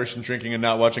being Irish and drinking and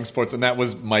not watching sports, and that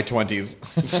was my 20s.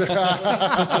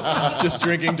 Just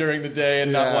drinking during the day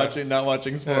and not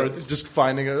watching sports. Just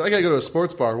finding I gotta go to a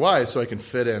sports bar. Why? So I can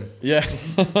fit in. Yeah.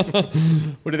 What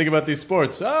do you think about these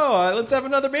sports? Oh, let's have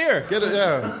another beer. Get it?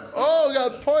 Yeah. Oh, we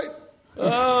got a point.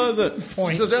 Oh, is it?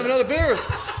 Point. Let's have another beer.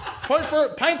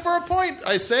 Pint for a point.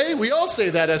 I say. We all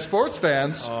say that as sports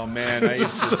fans. Oh man, I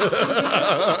used to.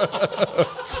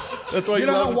 That's why You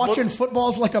know how love watching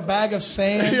football's like a bag of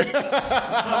sand?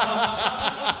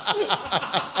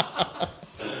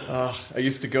 I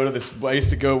used to go to this. What is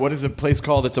the place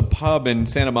called? It's a pub in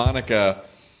Santa Monica.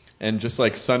 and just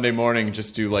like Sunday morning,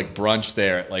 just do like brunch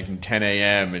there at like 10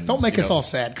 a.m. and Don't make us all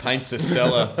sad, Chris. Pints of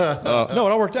Stella. No,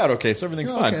 it all worked out okay, so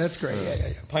everything's fine. Okay, that's great.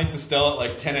 Yeah. Pints of Stella at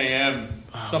like 10 a.m.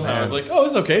 Somehow I was like, oh,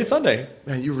 it's okay. It's Sunday.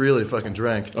 Man, you really fucking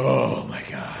drank. Oh my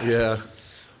god. Yeah.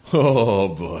 Oh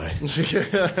boy.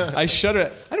 I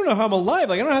shudder. I don't know how I'm alive.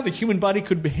 Like I don't know how the human body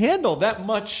could handle that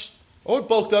much. Oh, it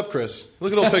bulked up, Chris.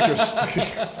 Look at old pictures.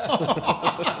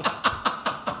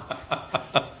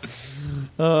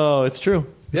 Oh, it's true.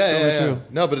 Yeah. True.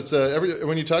 No, but it's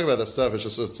when you talk about that stuff,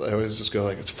 I always just go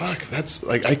like, it's fuck. That's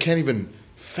like I can't even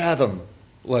fathom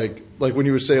like when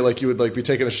you would say like you would like be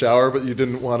taking a shower, but you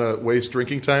didn't want to waste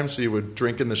drinking time, so you would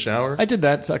drink in the shower. I did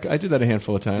that. I did that a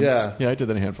handful of times. Yeah, I did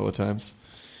that a handful of times.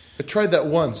 I tried that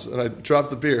once, and I dropped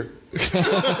the beer.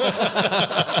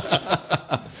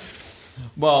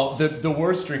 Well, the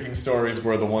worst drinking stories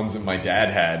were the ones that my dad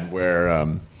had,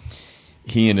 where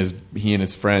he and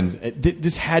his friends.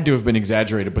 This had to have been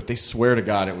exaggerated, but they swear to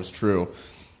God it was true.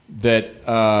 That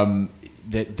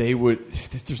they would.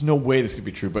 There's no way this could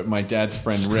be true, but my dad's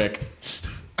friend Rick.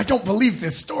 I don't believe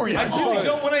this story. I really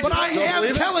don't. But I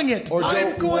am telling it. Or I'm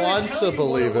don't going want to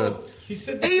believe it. He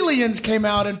said aliens came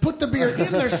out and put the beer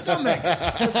in their stomachs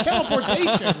with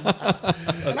teleportation,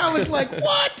 and I was like,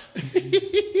 "What?"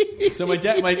 So my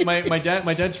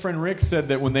dad's friend Rick said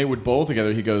that when they would bowl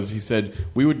together, he said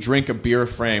we would drink a beer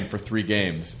frame for 3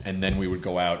 games, and then we would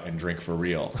go out and drink for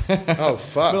real. Oh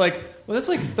fuck! We're like, well, that's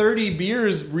like 30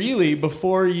 beers really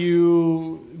before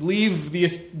you leave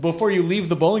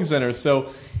the bowling center. So.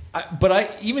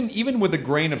 Even with a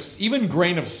grain of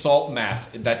salt math,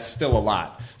 that's still a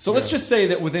lot. So let's just say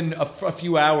that within a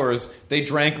few hours, they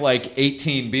drank like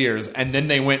 18 beers, and then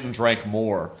they went and drank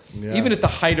more. Yeah. Even at the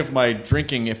height of my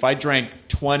drinking, if I drank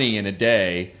 20 in a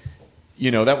day,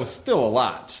 that was still a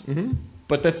lot. Mm-hmm.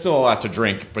 But that's still a lot to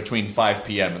drink between 5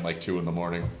 p.m. and like 2 in the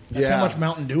morning. That's how much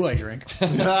Mountain Dew I drink.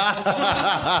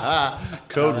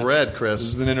 Code red, Chris.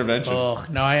 This is an intervention. Oh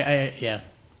no,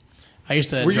 I used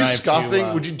to. Were you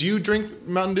scoffing? Do you drink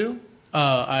Mountain Dew?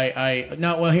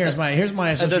 No. Well, here's my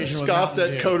association. And then scoffed with Mountain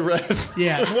at Dew. Code Red.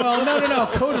 Yeah. Well, no.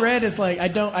 Code Red is like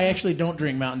I actually don't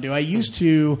drink Mountain Dew. I used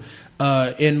to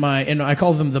I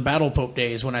call them the Battle Pope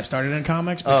days when I started in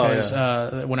comics because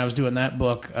when I was doing that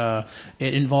book,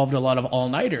 it involved a lot of all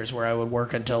nighters where I would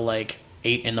work until like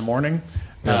 8 in the morning.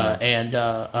 I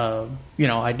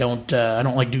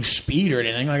don't like do speed or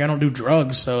anything. Like I don't do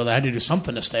drugs, so I had to do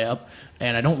something to stay up.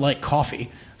 And I don't like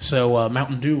coffee, so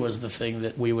Mountain Dew was the thing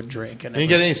that we would drink. And you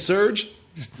get any Surge?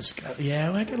 Just disgusting.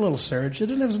 I get a little Surge. It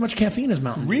didn't have as much caffeine as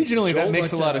Mountain Dew. Regionally, that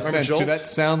makes a lot of sense too. That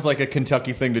sounds like a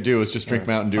Kentucky thing to do. Is just drink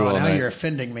Mountain Dew all now night. You're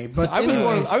offending me. But I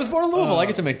was born in Louisville. I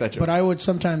get to make that joke. But I would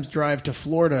sometimes drive to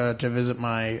Florida to visit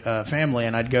my family,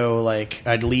 and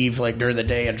I'd leave like during the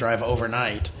day and drive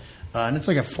overnight. And it's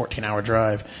like a 14-hour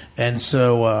drive. And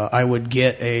so I would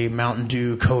get a Mountain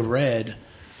Dew Code Red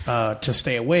to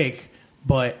stay awake,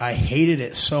 but I hated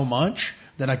it so much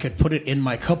that I could put it in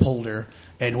my cup holder,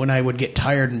 and when I would get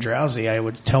tired and drowsy, I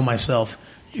would tell myself,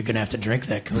 you're going to have to drink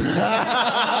that Code Red.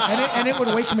 and it would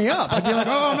wake me up. I'd be like,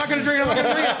 oh, I'm not going to drink it, I'm not going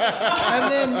to drink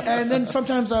it. And then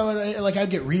sometimes I'd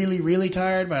get really, really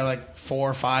tired by like 4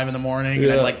 or 5 in the morning,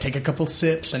 and I'd like take a couple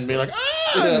sips and be like,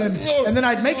 and then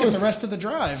I'd make it the rest of the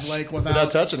drive like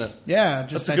without touching it. Yeah,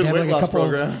 just That's a good weight loss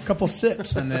program. Couple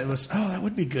sips, and it was that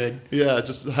would be good. Yeah,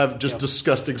 just have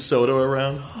disgusting soda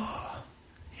around.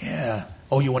 Yeah.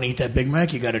 Oh, you want to eat that Big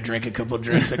Mac? You got to drink a couple of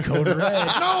drinks of Code Red. No,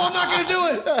 I'm not going to do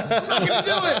it. I'm not going to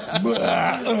do it. Dude,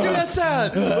 that's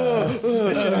sad.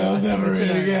 I'll never eat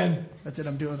it again. That's it.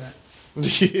 I'm doing that.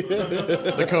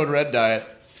 The Code Red diet.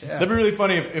 Yeah. That'd be really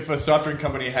funny if a soft drink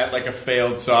company had like a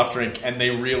failed soft drink and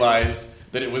they realized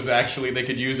that it was actually they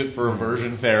could use it for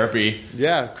aversion therapy.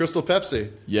 Yeah, Crystal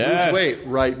Pepsi. Yes. Lose weight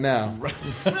right now.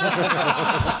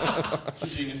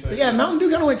 Yeah, Mountain Dew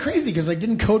kind of went crazy because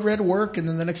didn't Code Red work? And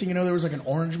then the next thing you know, there was like an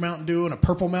orange Mountain Dew and a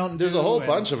purple Mountain Dew. There's a whole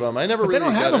bunch of them. I never. But really they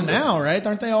don't have them into now, right?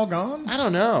 Aren't they all gone? I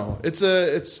don't know.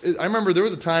 I remember there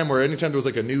was a time where anytime there was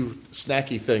like a new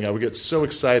snacky thing, I would get so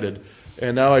excited.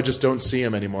 And now I just don't see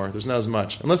them anymore. There's not as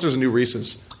much. Unless there's a new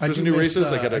Reese's. I do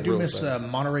miss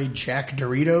Monterey Jack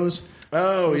Doritos.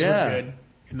 Oh, Those yeah. were good.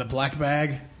 In the black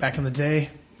bag back in the day.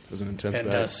 It was an intense and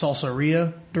bag.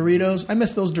 Salsa-ria Doritos. I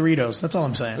miss those Doritos. That's all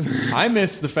I'm saying. I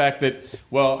miss the fact that,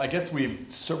 I guess we're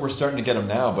starting to get them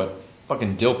now, but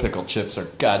fucking dill pickle chips are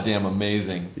goddamn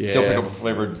amazing. Yeah. Dill pickle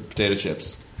flavored potato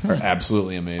chips are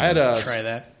absolutely amazing. I had try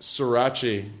that.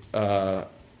 Sriracha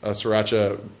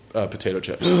potato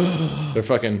chips. They're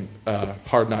fucking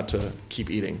hard not to keep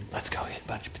eating. Let's go eat a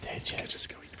bunch of potato chips. Let's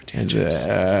go eat potato chips.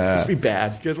 Let's be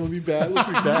bad. You guys want to be bad? Let's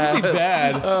be bad. Let's be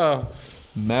bad.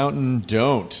 Mountain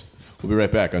don't. We'll be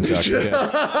right back on Talking Dead.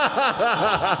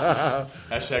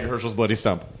 Hashtag Herschel's Bloody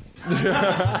Stump.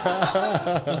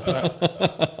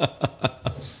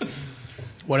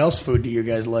 What else food do you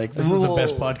guys like? This is the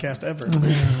best podcast ever.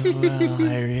 Well,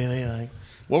 I really like.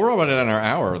 Well, we're about it on our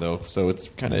hour though, so it's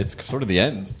sort of the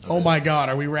end. Oh my God,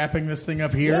 are we wrapping this thing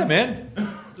up here? Yeah, man.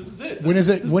 This is it.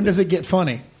 When does it get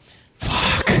funny?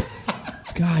 Fuck.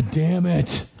 God damn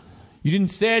it. You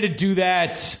didn't say to do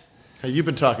that. Hey, you've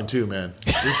been talking too, man.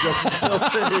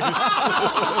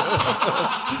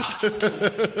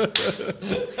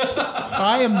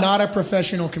 I am not a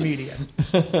professional comedian.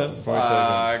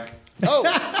 Fuck.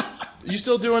 Oh, you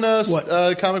still doing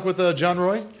a comic with John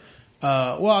Roy?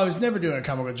 Well, I was never doing a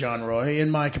comic with John Roy. In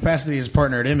my capacity as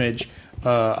partner at Image,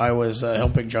 I was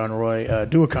helping John Roy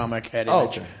do a comic at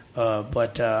Image. Okay.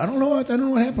 But I don't know what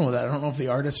happened with that. I don't know if the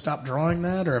artist stopped drawing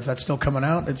that or if that's still coming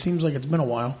out. It seems like it's been a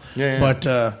while. Yeah.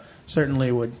 But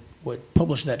certainly would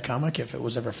publish that comic if it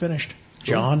was ever finished.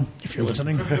 John, if you're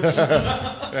listening.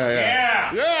 Yeah.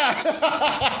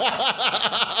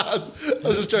 I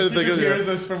was just trying to think of He hears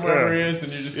us from wherever he is,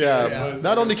 and you just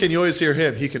Not only can you always hear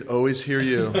him, he can always hear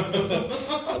you.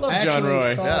 I love I John actually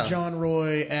Roy. saw John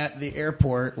Roy at the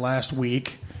airport last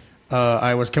week.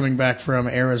 I was coming back from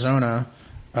Arizona,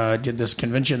 did this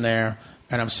convention there,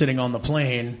 and I'm sitting on the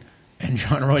plane, and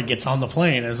John Roy gets on the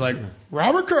plane and is like,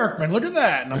 Robert Kirkman, look at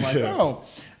that. And I'm like, oh.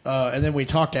 And then we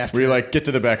talked after. Were you like, get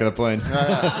to the back of the plane?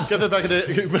 Get to the back of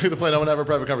the plane. I want to have a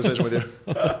private conversation with you.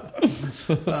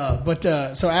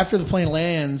 So after the plane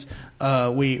lands,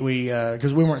 we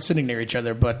because we weren't sitting near each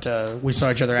other, but we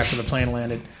saw each other after the plane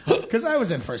landed. Because I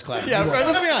was in first class. Yeah,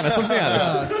 let's be honest.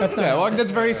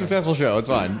 That's a very successful show. It's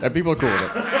fine. People are cool with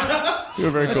it. You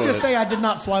were very cool. Let's just say I did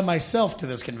not fly myself to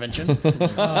this convention. But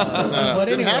Didn't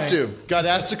anyway, have to. Got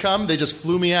asked to come. They just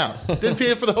flew me out. Didn't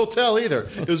pay for the hotel either.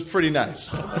 It was pretty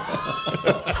nice.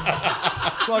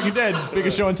 Walking Dead,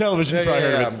 biggest show on television.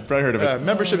 Probably heard of it.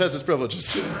 Membership has its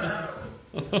privileges.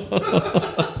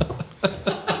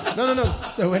 No.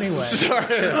 So anyway,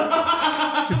 Sorry.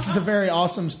 this is a very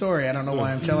awesome story. I don't know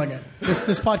why I'm telling it.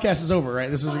 This podcast is over,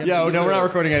 right? This is We're not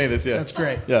recording any of this yet. That's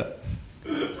great. Yeah.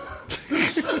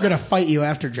 I'm gonna fight you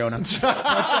after, Jonah.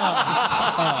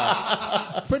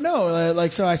 But no,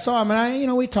 so I saw him,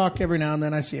 and we talk every now and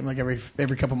then. I see him like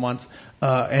every couple months,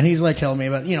 and he's like telling me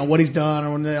about what he's done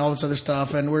and all this other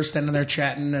stuff, and we're standing there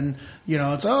chatting, and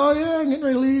it's I'm getting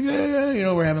ready to leave,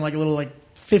 we're having like a little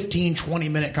 15,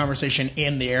 20-minute conversation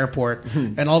in the airport,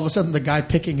 and all of a sudden the guy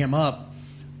picking him up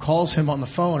calls him on the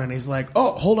phone, and he's like,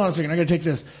 "Oh, hold on a second, I gotta take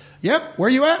this." Yep, where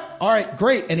you at? All right,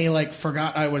 great. And he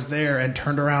forgot I was there and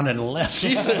turned around and left.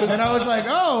 Jesus. And I was like,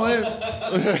 oh, all right,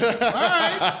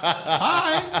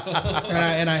 hi.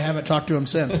 And I haven't talked to him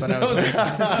since. But I was like,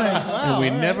 wow. We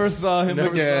never saw him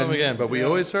again. But we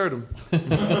always heard him.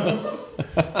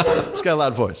 He's got a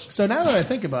loud voice. So now that I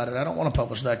think about it, I don't want to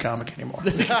publish that comic anymore.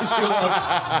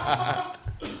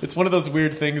 It's one of those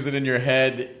weird things that in your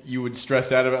head you would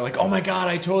stress out about, like, oh my God,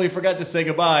 I totally forgot to say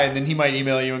goodbye. And then he might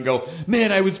email you and go,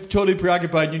 man, I was totally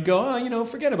preoccupied. And you'd go, oh,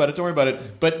 forget about it. Don't worry about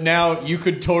it. But now you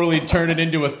could totally turn it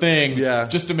into a thing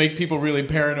just to make people really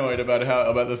paranoid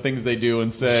about the things they do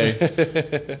and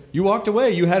say. You walked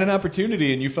away. You had an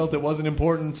opportunity and you felt it wasn't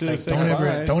important to say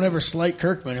goodbye. Don't ever slight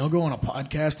Kirkman. He'll go on a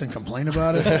podcast and complain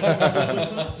about it.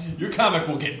 Your comic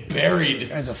will get buried.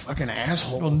 As a fucking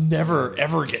asshole. It'll never,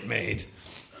 ever get made.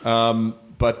 I don't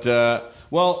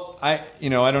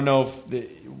know if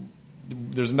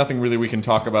there's nothing really we can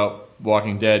talk about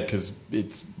Walking Dead because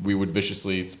we would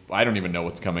viciously. I don't even know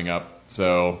what's coming up.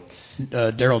 So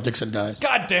Daryl Dixon dies.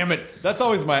 God damn it! That's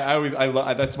always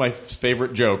that's my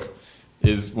favorite joke.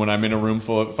 Is when I'm in a room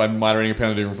if I'm moderating a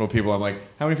panel in a room full of people, I'm like,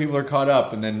 how many people are caught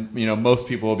up? And then most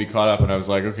people will be caught up, and I was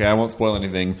like, okay, I won't spoil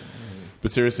anything.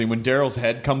 But seriously, when Daryl's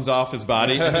head comes off his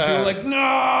body, and people are like,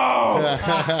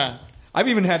 no. I've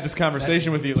even had this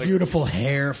conversation with you. Beautiful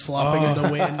hair flopping in the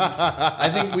wind. I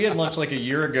think we had lunch a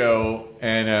year ago,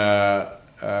 and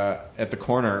at the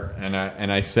corner,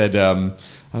 and I said, I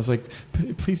was like,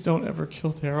 please don't ever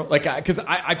kill Daryl, because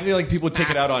I feel like people would take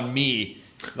it out on me,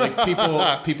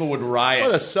 people would riot.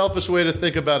 What a selfish way to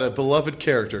think about a beloved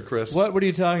character, Chris. What are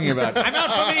you talking about? I'm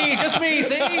out for me, just me.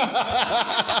 See.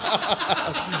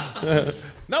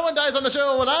 No one dies on the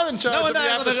show when I'm in charge. No one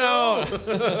dies on the show.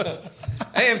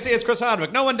 AMC, it's Chris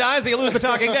Hardwick. No one dies, you lose the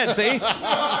Talking Dead, see?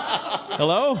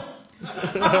 Hello?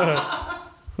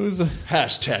 Who's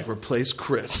Hashtag replace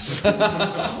Chris. Hello?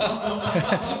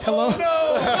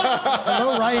 no!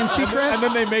 Hello, Ryan Seacrest? And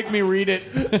then they make me read it.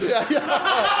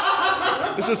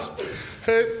 It's just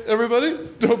Hey, everybody,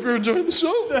 hope you're enjoying the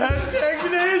show. The hashtag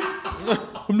today is...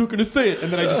 I'm not going to say it.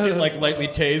 And then I just get like lightly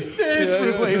tased. It's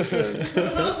replaced.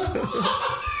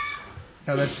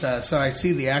 No, that's so I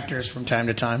see the actors from time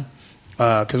to time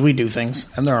because we do things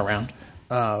and they're around.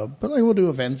 But like we'll do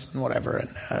events and whatever,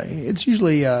 and it's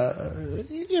usually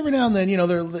every now and then,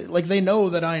 they're like they know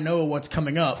that I know what's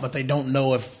coming up, but they don't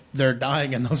know if they're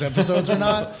dying in those episodes or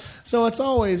not. So it's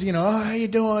always oh, how you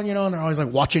doing, and they're always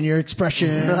like watching your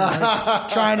expression, like,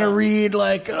 trying to read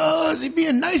like, oh, is he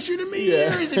being nicer to me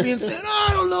or is he being I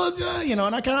don't know,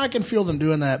 and I can feel them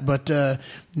doing that. But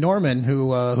Norman,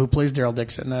 who plays Daryl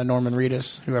Dixon, Norman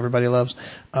Reedus, who everybody loves,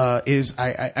 is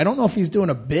I don't know if he's doing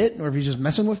a bit or if he's just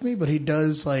messing with me, but he does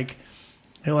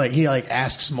he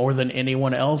asks more than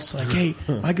anyone else, like, hey,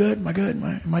 am I good?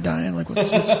 Am I dying? Like, what's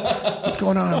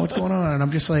going on? What's going on? And I'm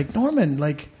just like, Norman,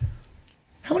 like,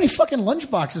 how many fucking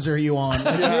lunch boxes are you on?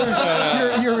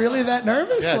 Like, you're really that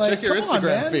nervous? Yeah, like, check your come on,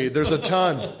 Instagram man. feed. There's a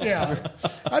ton. Yeah.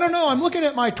 I don't know. I'm looking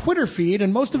at my Twitter feed,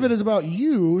 and most of it is about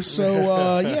you.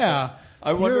 So, yeah.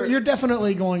 I wonder, you're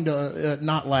definitely going to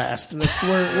not last.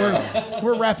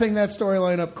 We're wrapping that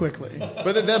storyline up quickly.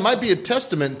 But that might be a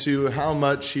testament to how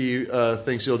much he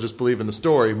thinks you'll just believe in the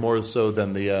story more so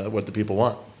than the what the people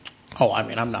want. Oh, I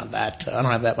mean, I'm not that. I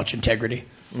don't have that much integrity.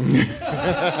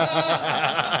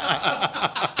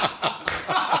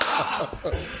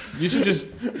 you should just...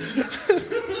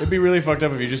 It'd be really fucked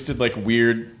up if you just did like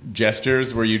weird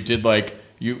gestures where you did like...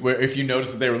 where if you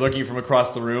noticed that they were looking from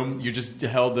across the room, you just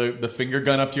held the finger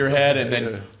gun up to your head and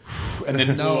then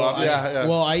blew up.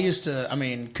 Well, I used to. I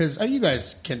mean, because you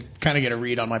guys can kind of get a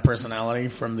read on my personality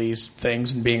from these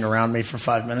things and being around me for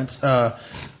 5 minutes.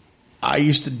 I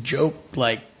used to joke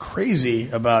like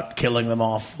crazy about killing them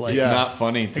off. Like, it's not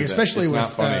funny, especially with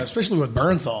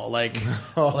Bernthal. Like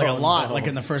a lot. No. Like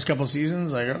in the first couple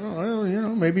seasons, like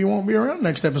maybe you won't be around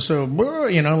next episode.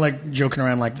 Like joking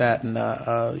around like that. And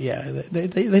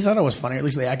they thought I was funny. At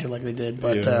least they acted like they did.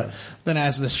 But then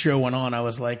as the show went on, I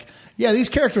was like, yeah, these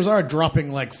characters are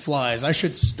dropping like flies. I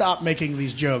should stop making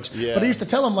these jokes. Yeah. But I used to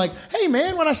tell them like, hey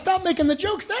man, when I stop making the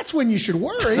jokes, that's when you should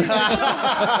worry. It's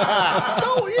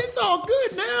all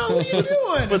good now. What are you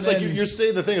doing? But it's like you're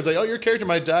saying the thing. It's like, oh, your character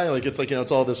might die. Like it's like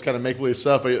it's all this kind of make believe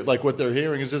stuff. But like what they're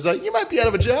hearing is just like, you might be out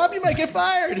of a job. You might get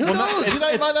fired. Who knows? You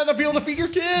might not be able to feed your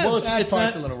kids. Well, that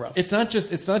part's a little rough. It's not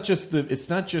just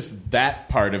that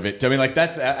part of it. I mean, like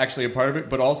that's actually a part of it.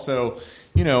 But also,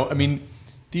 I mean.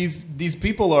 These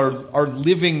people are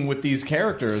living with these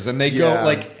characters, and they go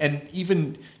like, and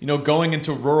even going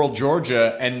into rural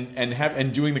Georgia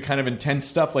and doing the kind of intense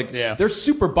stuff, like they're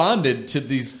super bonded to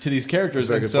these characters,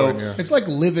 and so it's like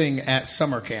living at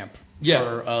summer camp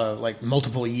for like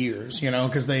multiple years,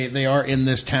 because they are in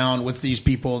this town with these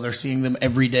people. They're seeing them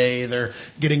every day. They're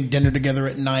getting dinner together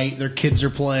at night. Their kids are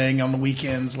playing on the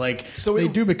weekends. Like so, they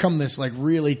do become this like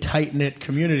really tight knit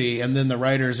community, and then the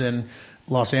writers in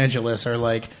Los Angeles are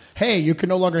like, hey, you can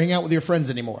no longer hang out with your friends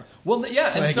anymore. Well,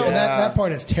 yeah, and like, so that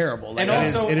part is terrible. Like, and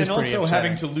also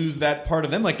having to lose that part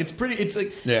of them, like it's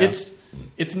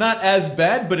not as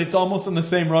bad, but it's almost in the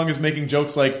same rung as making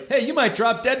jokes like, hey, you might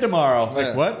drop dead tomorrow.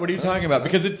 Like, what? What are you talking about?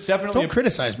 Because it's definitely don't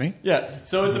criticize me. Yeah,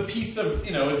 so it's a piece of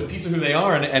who they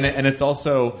are, and it's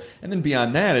also, and then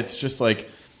beyond that, it's just like,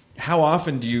 how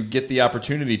often do you get the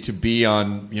opportunity to be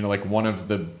on like one of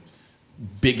the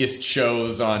biggest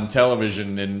shows on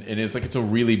television, and it's a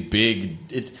really big,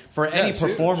 it's for any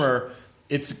performer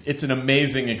huge. It's an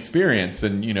amazing experience,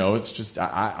 and it's just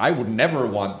I would never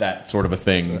want that sort of a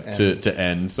thing to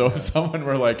end. So if someone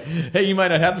were like, hey, you might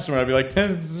not have this one, I'd be like,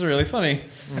 this is really funny.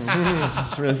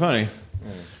 It's really funny.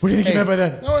 What do you think you meant by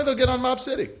that? No, they'll get on Mob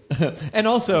City. And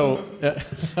also, is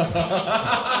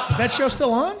that show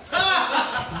still on?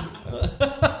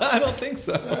 I don't think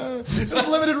so. It's a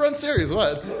limited run series.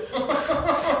 What?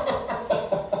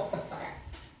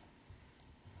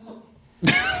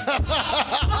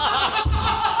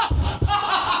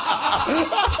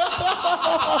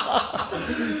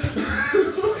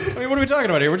 I mean, what are we talking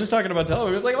about here? We're just talking about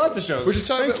television. It's like lots of shows. We're just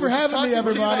talking. Thanks for having me,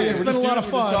 everybody. It's been a lot of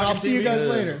fun. I'll see you guys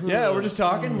later. Yeah, we're just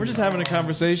talking. We're just having a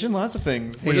conversation. Lots of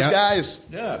things. We're just guys.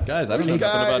 Yeah, guys. I don't know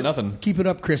nothing about nothing. Keep it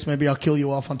up, Chris. Maybe I'll kill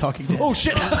you off on Talking Dead. Oh,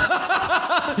 shit.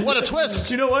 What a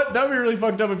twist. You know what? That would be really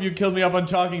fucked up if you killed me off on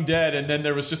Talking Dead and then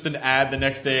there was just an ad the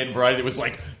next day and Variety was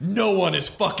like, no one is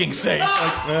fucking safe.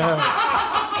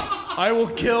 I will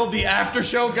kill the after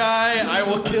show guy. I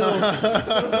will kill.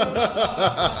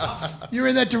 You're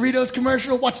in that Doritos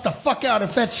commercial? Watch the fuck out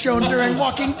if that's shown during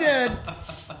Walking Dead.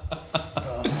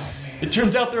 It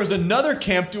turns out there was another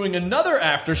camp doing another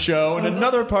after show in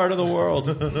another part of the world.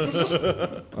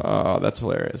 Oh, that's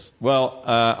hilarious. Well,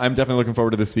 I'm definitely looking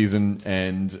forward to this season,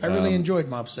 and I really enjoyed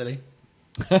Mob City.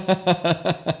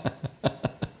 I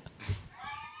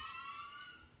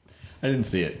didn't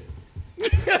see it.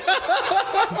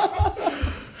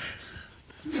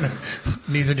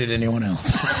 Neither did anyone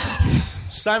else.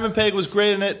 Simon Pegg was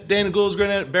great in it. Dana Gould was great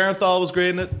in it. Barenthal was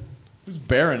great in it. Who's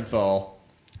Barenthal?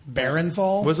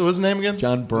 Barenthal? What's his name again?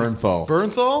 John Bernthal.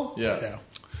 Bernthal? Yeah.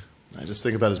 I just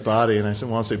think about his body, and I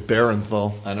want to say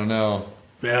Barenthal. I don't know.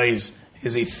 Well, is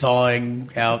he thawing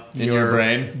out In your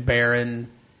brain? barren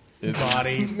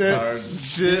body?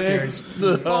 It's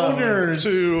the owners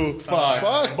to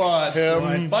Fuck butt.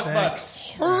 him. Butt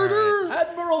butts. Harder.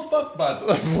 Admiral Fuck butt.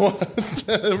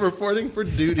 Reporting for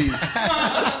duties.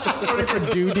 Reporting for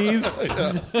duties.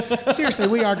 Seriously,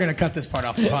 we are going to cut this part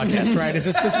off the podcast, right? This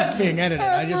is being edited.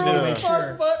 I just want to make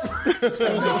sure.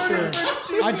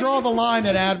 I draw the line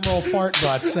at Admiral Fart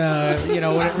Butts, when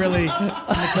it really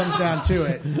comes down to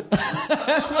it.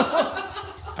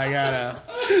 I gotta.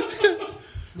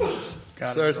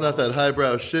 Sorry, it's not that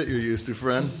highbrow shit you're used to,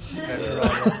 friend. All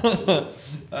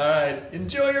right.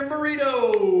 Enjoy your burrito.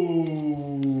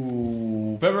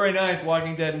 February 9th,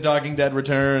 Walking Dead and Talking Dead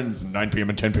returns. 9 p.m.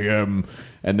 and 10 p.m.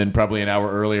 And then probably an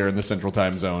hour earlier in the Central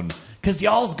Time Zone. Because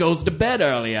y'all's goes to bed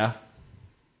earlier.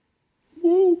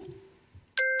 Woo.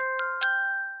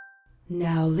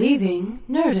 Now leaving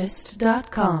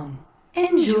Nerdist.com.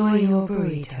 Enjoy your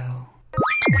burrito.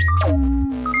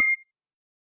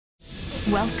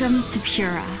 Welcome to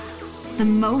Pura, the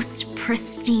most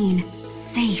pristine,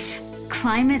 safe,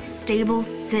 climate-stable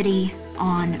city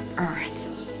on Earth.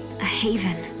 A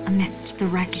haven amidst the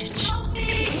wreckage.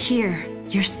 Here,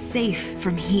 you're safe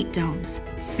from heat domes,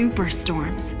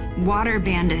 superstorms, water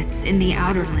bandits in the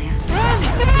outer lands.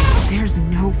 There's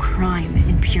no crime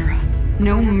in Pura.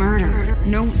 No murder,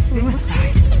 no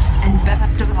suicide. And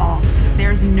best of all,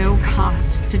 there's no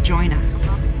cost to join us.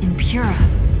 In Pura,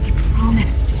 we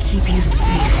promise to keep you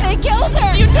safe. They killed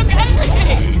her! You took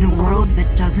everything! In a world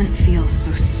that doesn't feel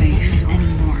so safe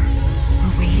anymore,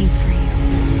 we're waiting for you.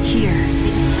 Here,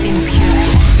 in Pura.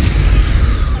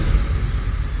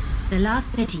 The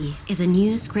Last City is a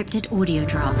new scripted audio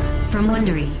drama from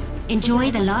Wondery. Enjoy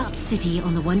The Last City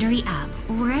on the Wondery app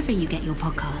or wherever you get your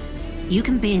podcasts. You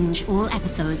can binge all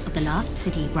episodes of The Last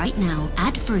City right now,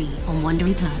 ad-free on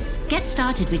Wondery Plus. Get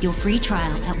started with your free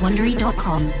trial at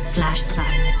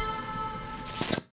Wondery.com/plus.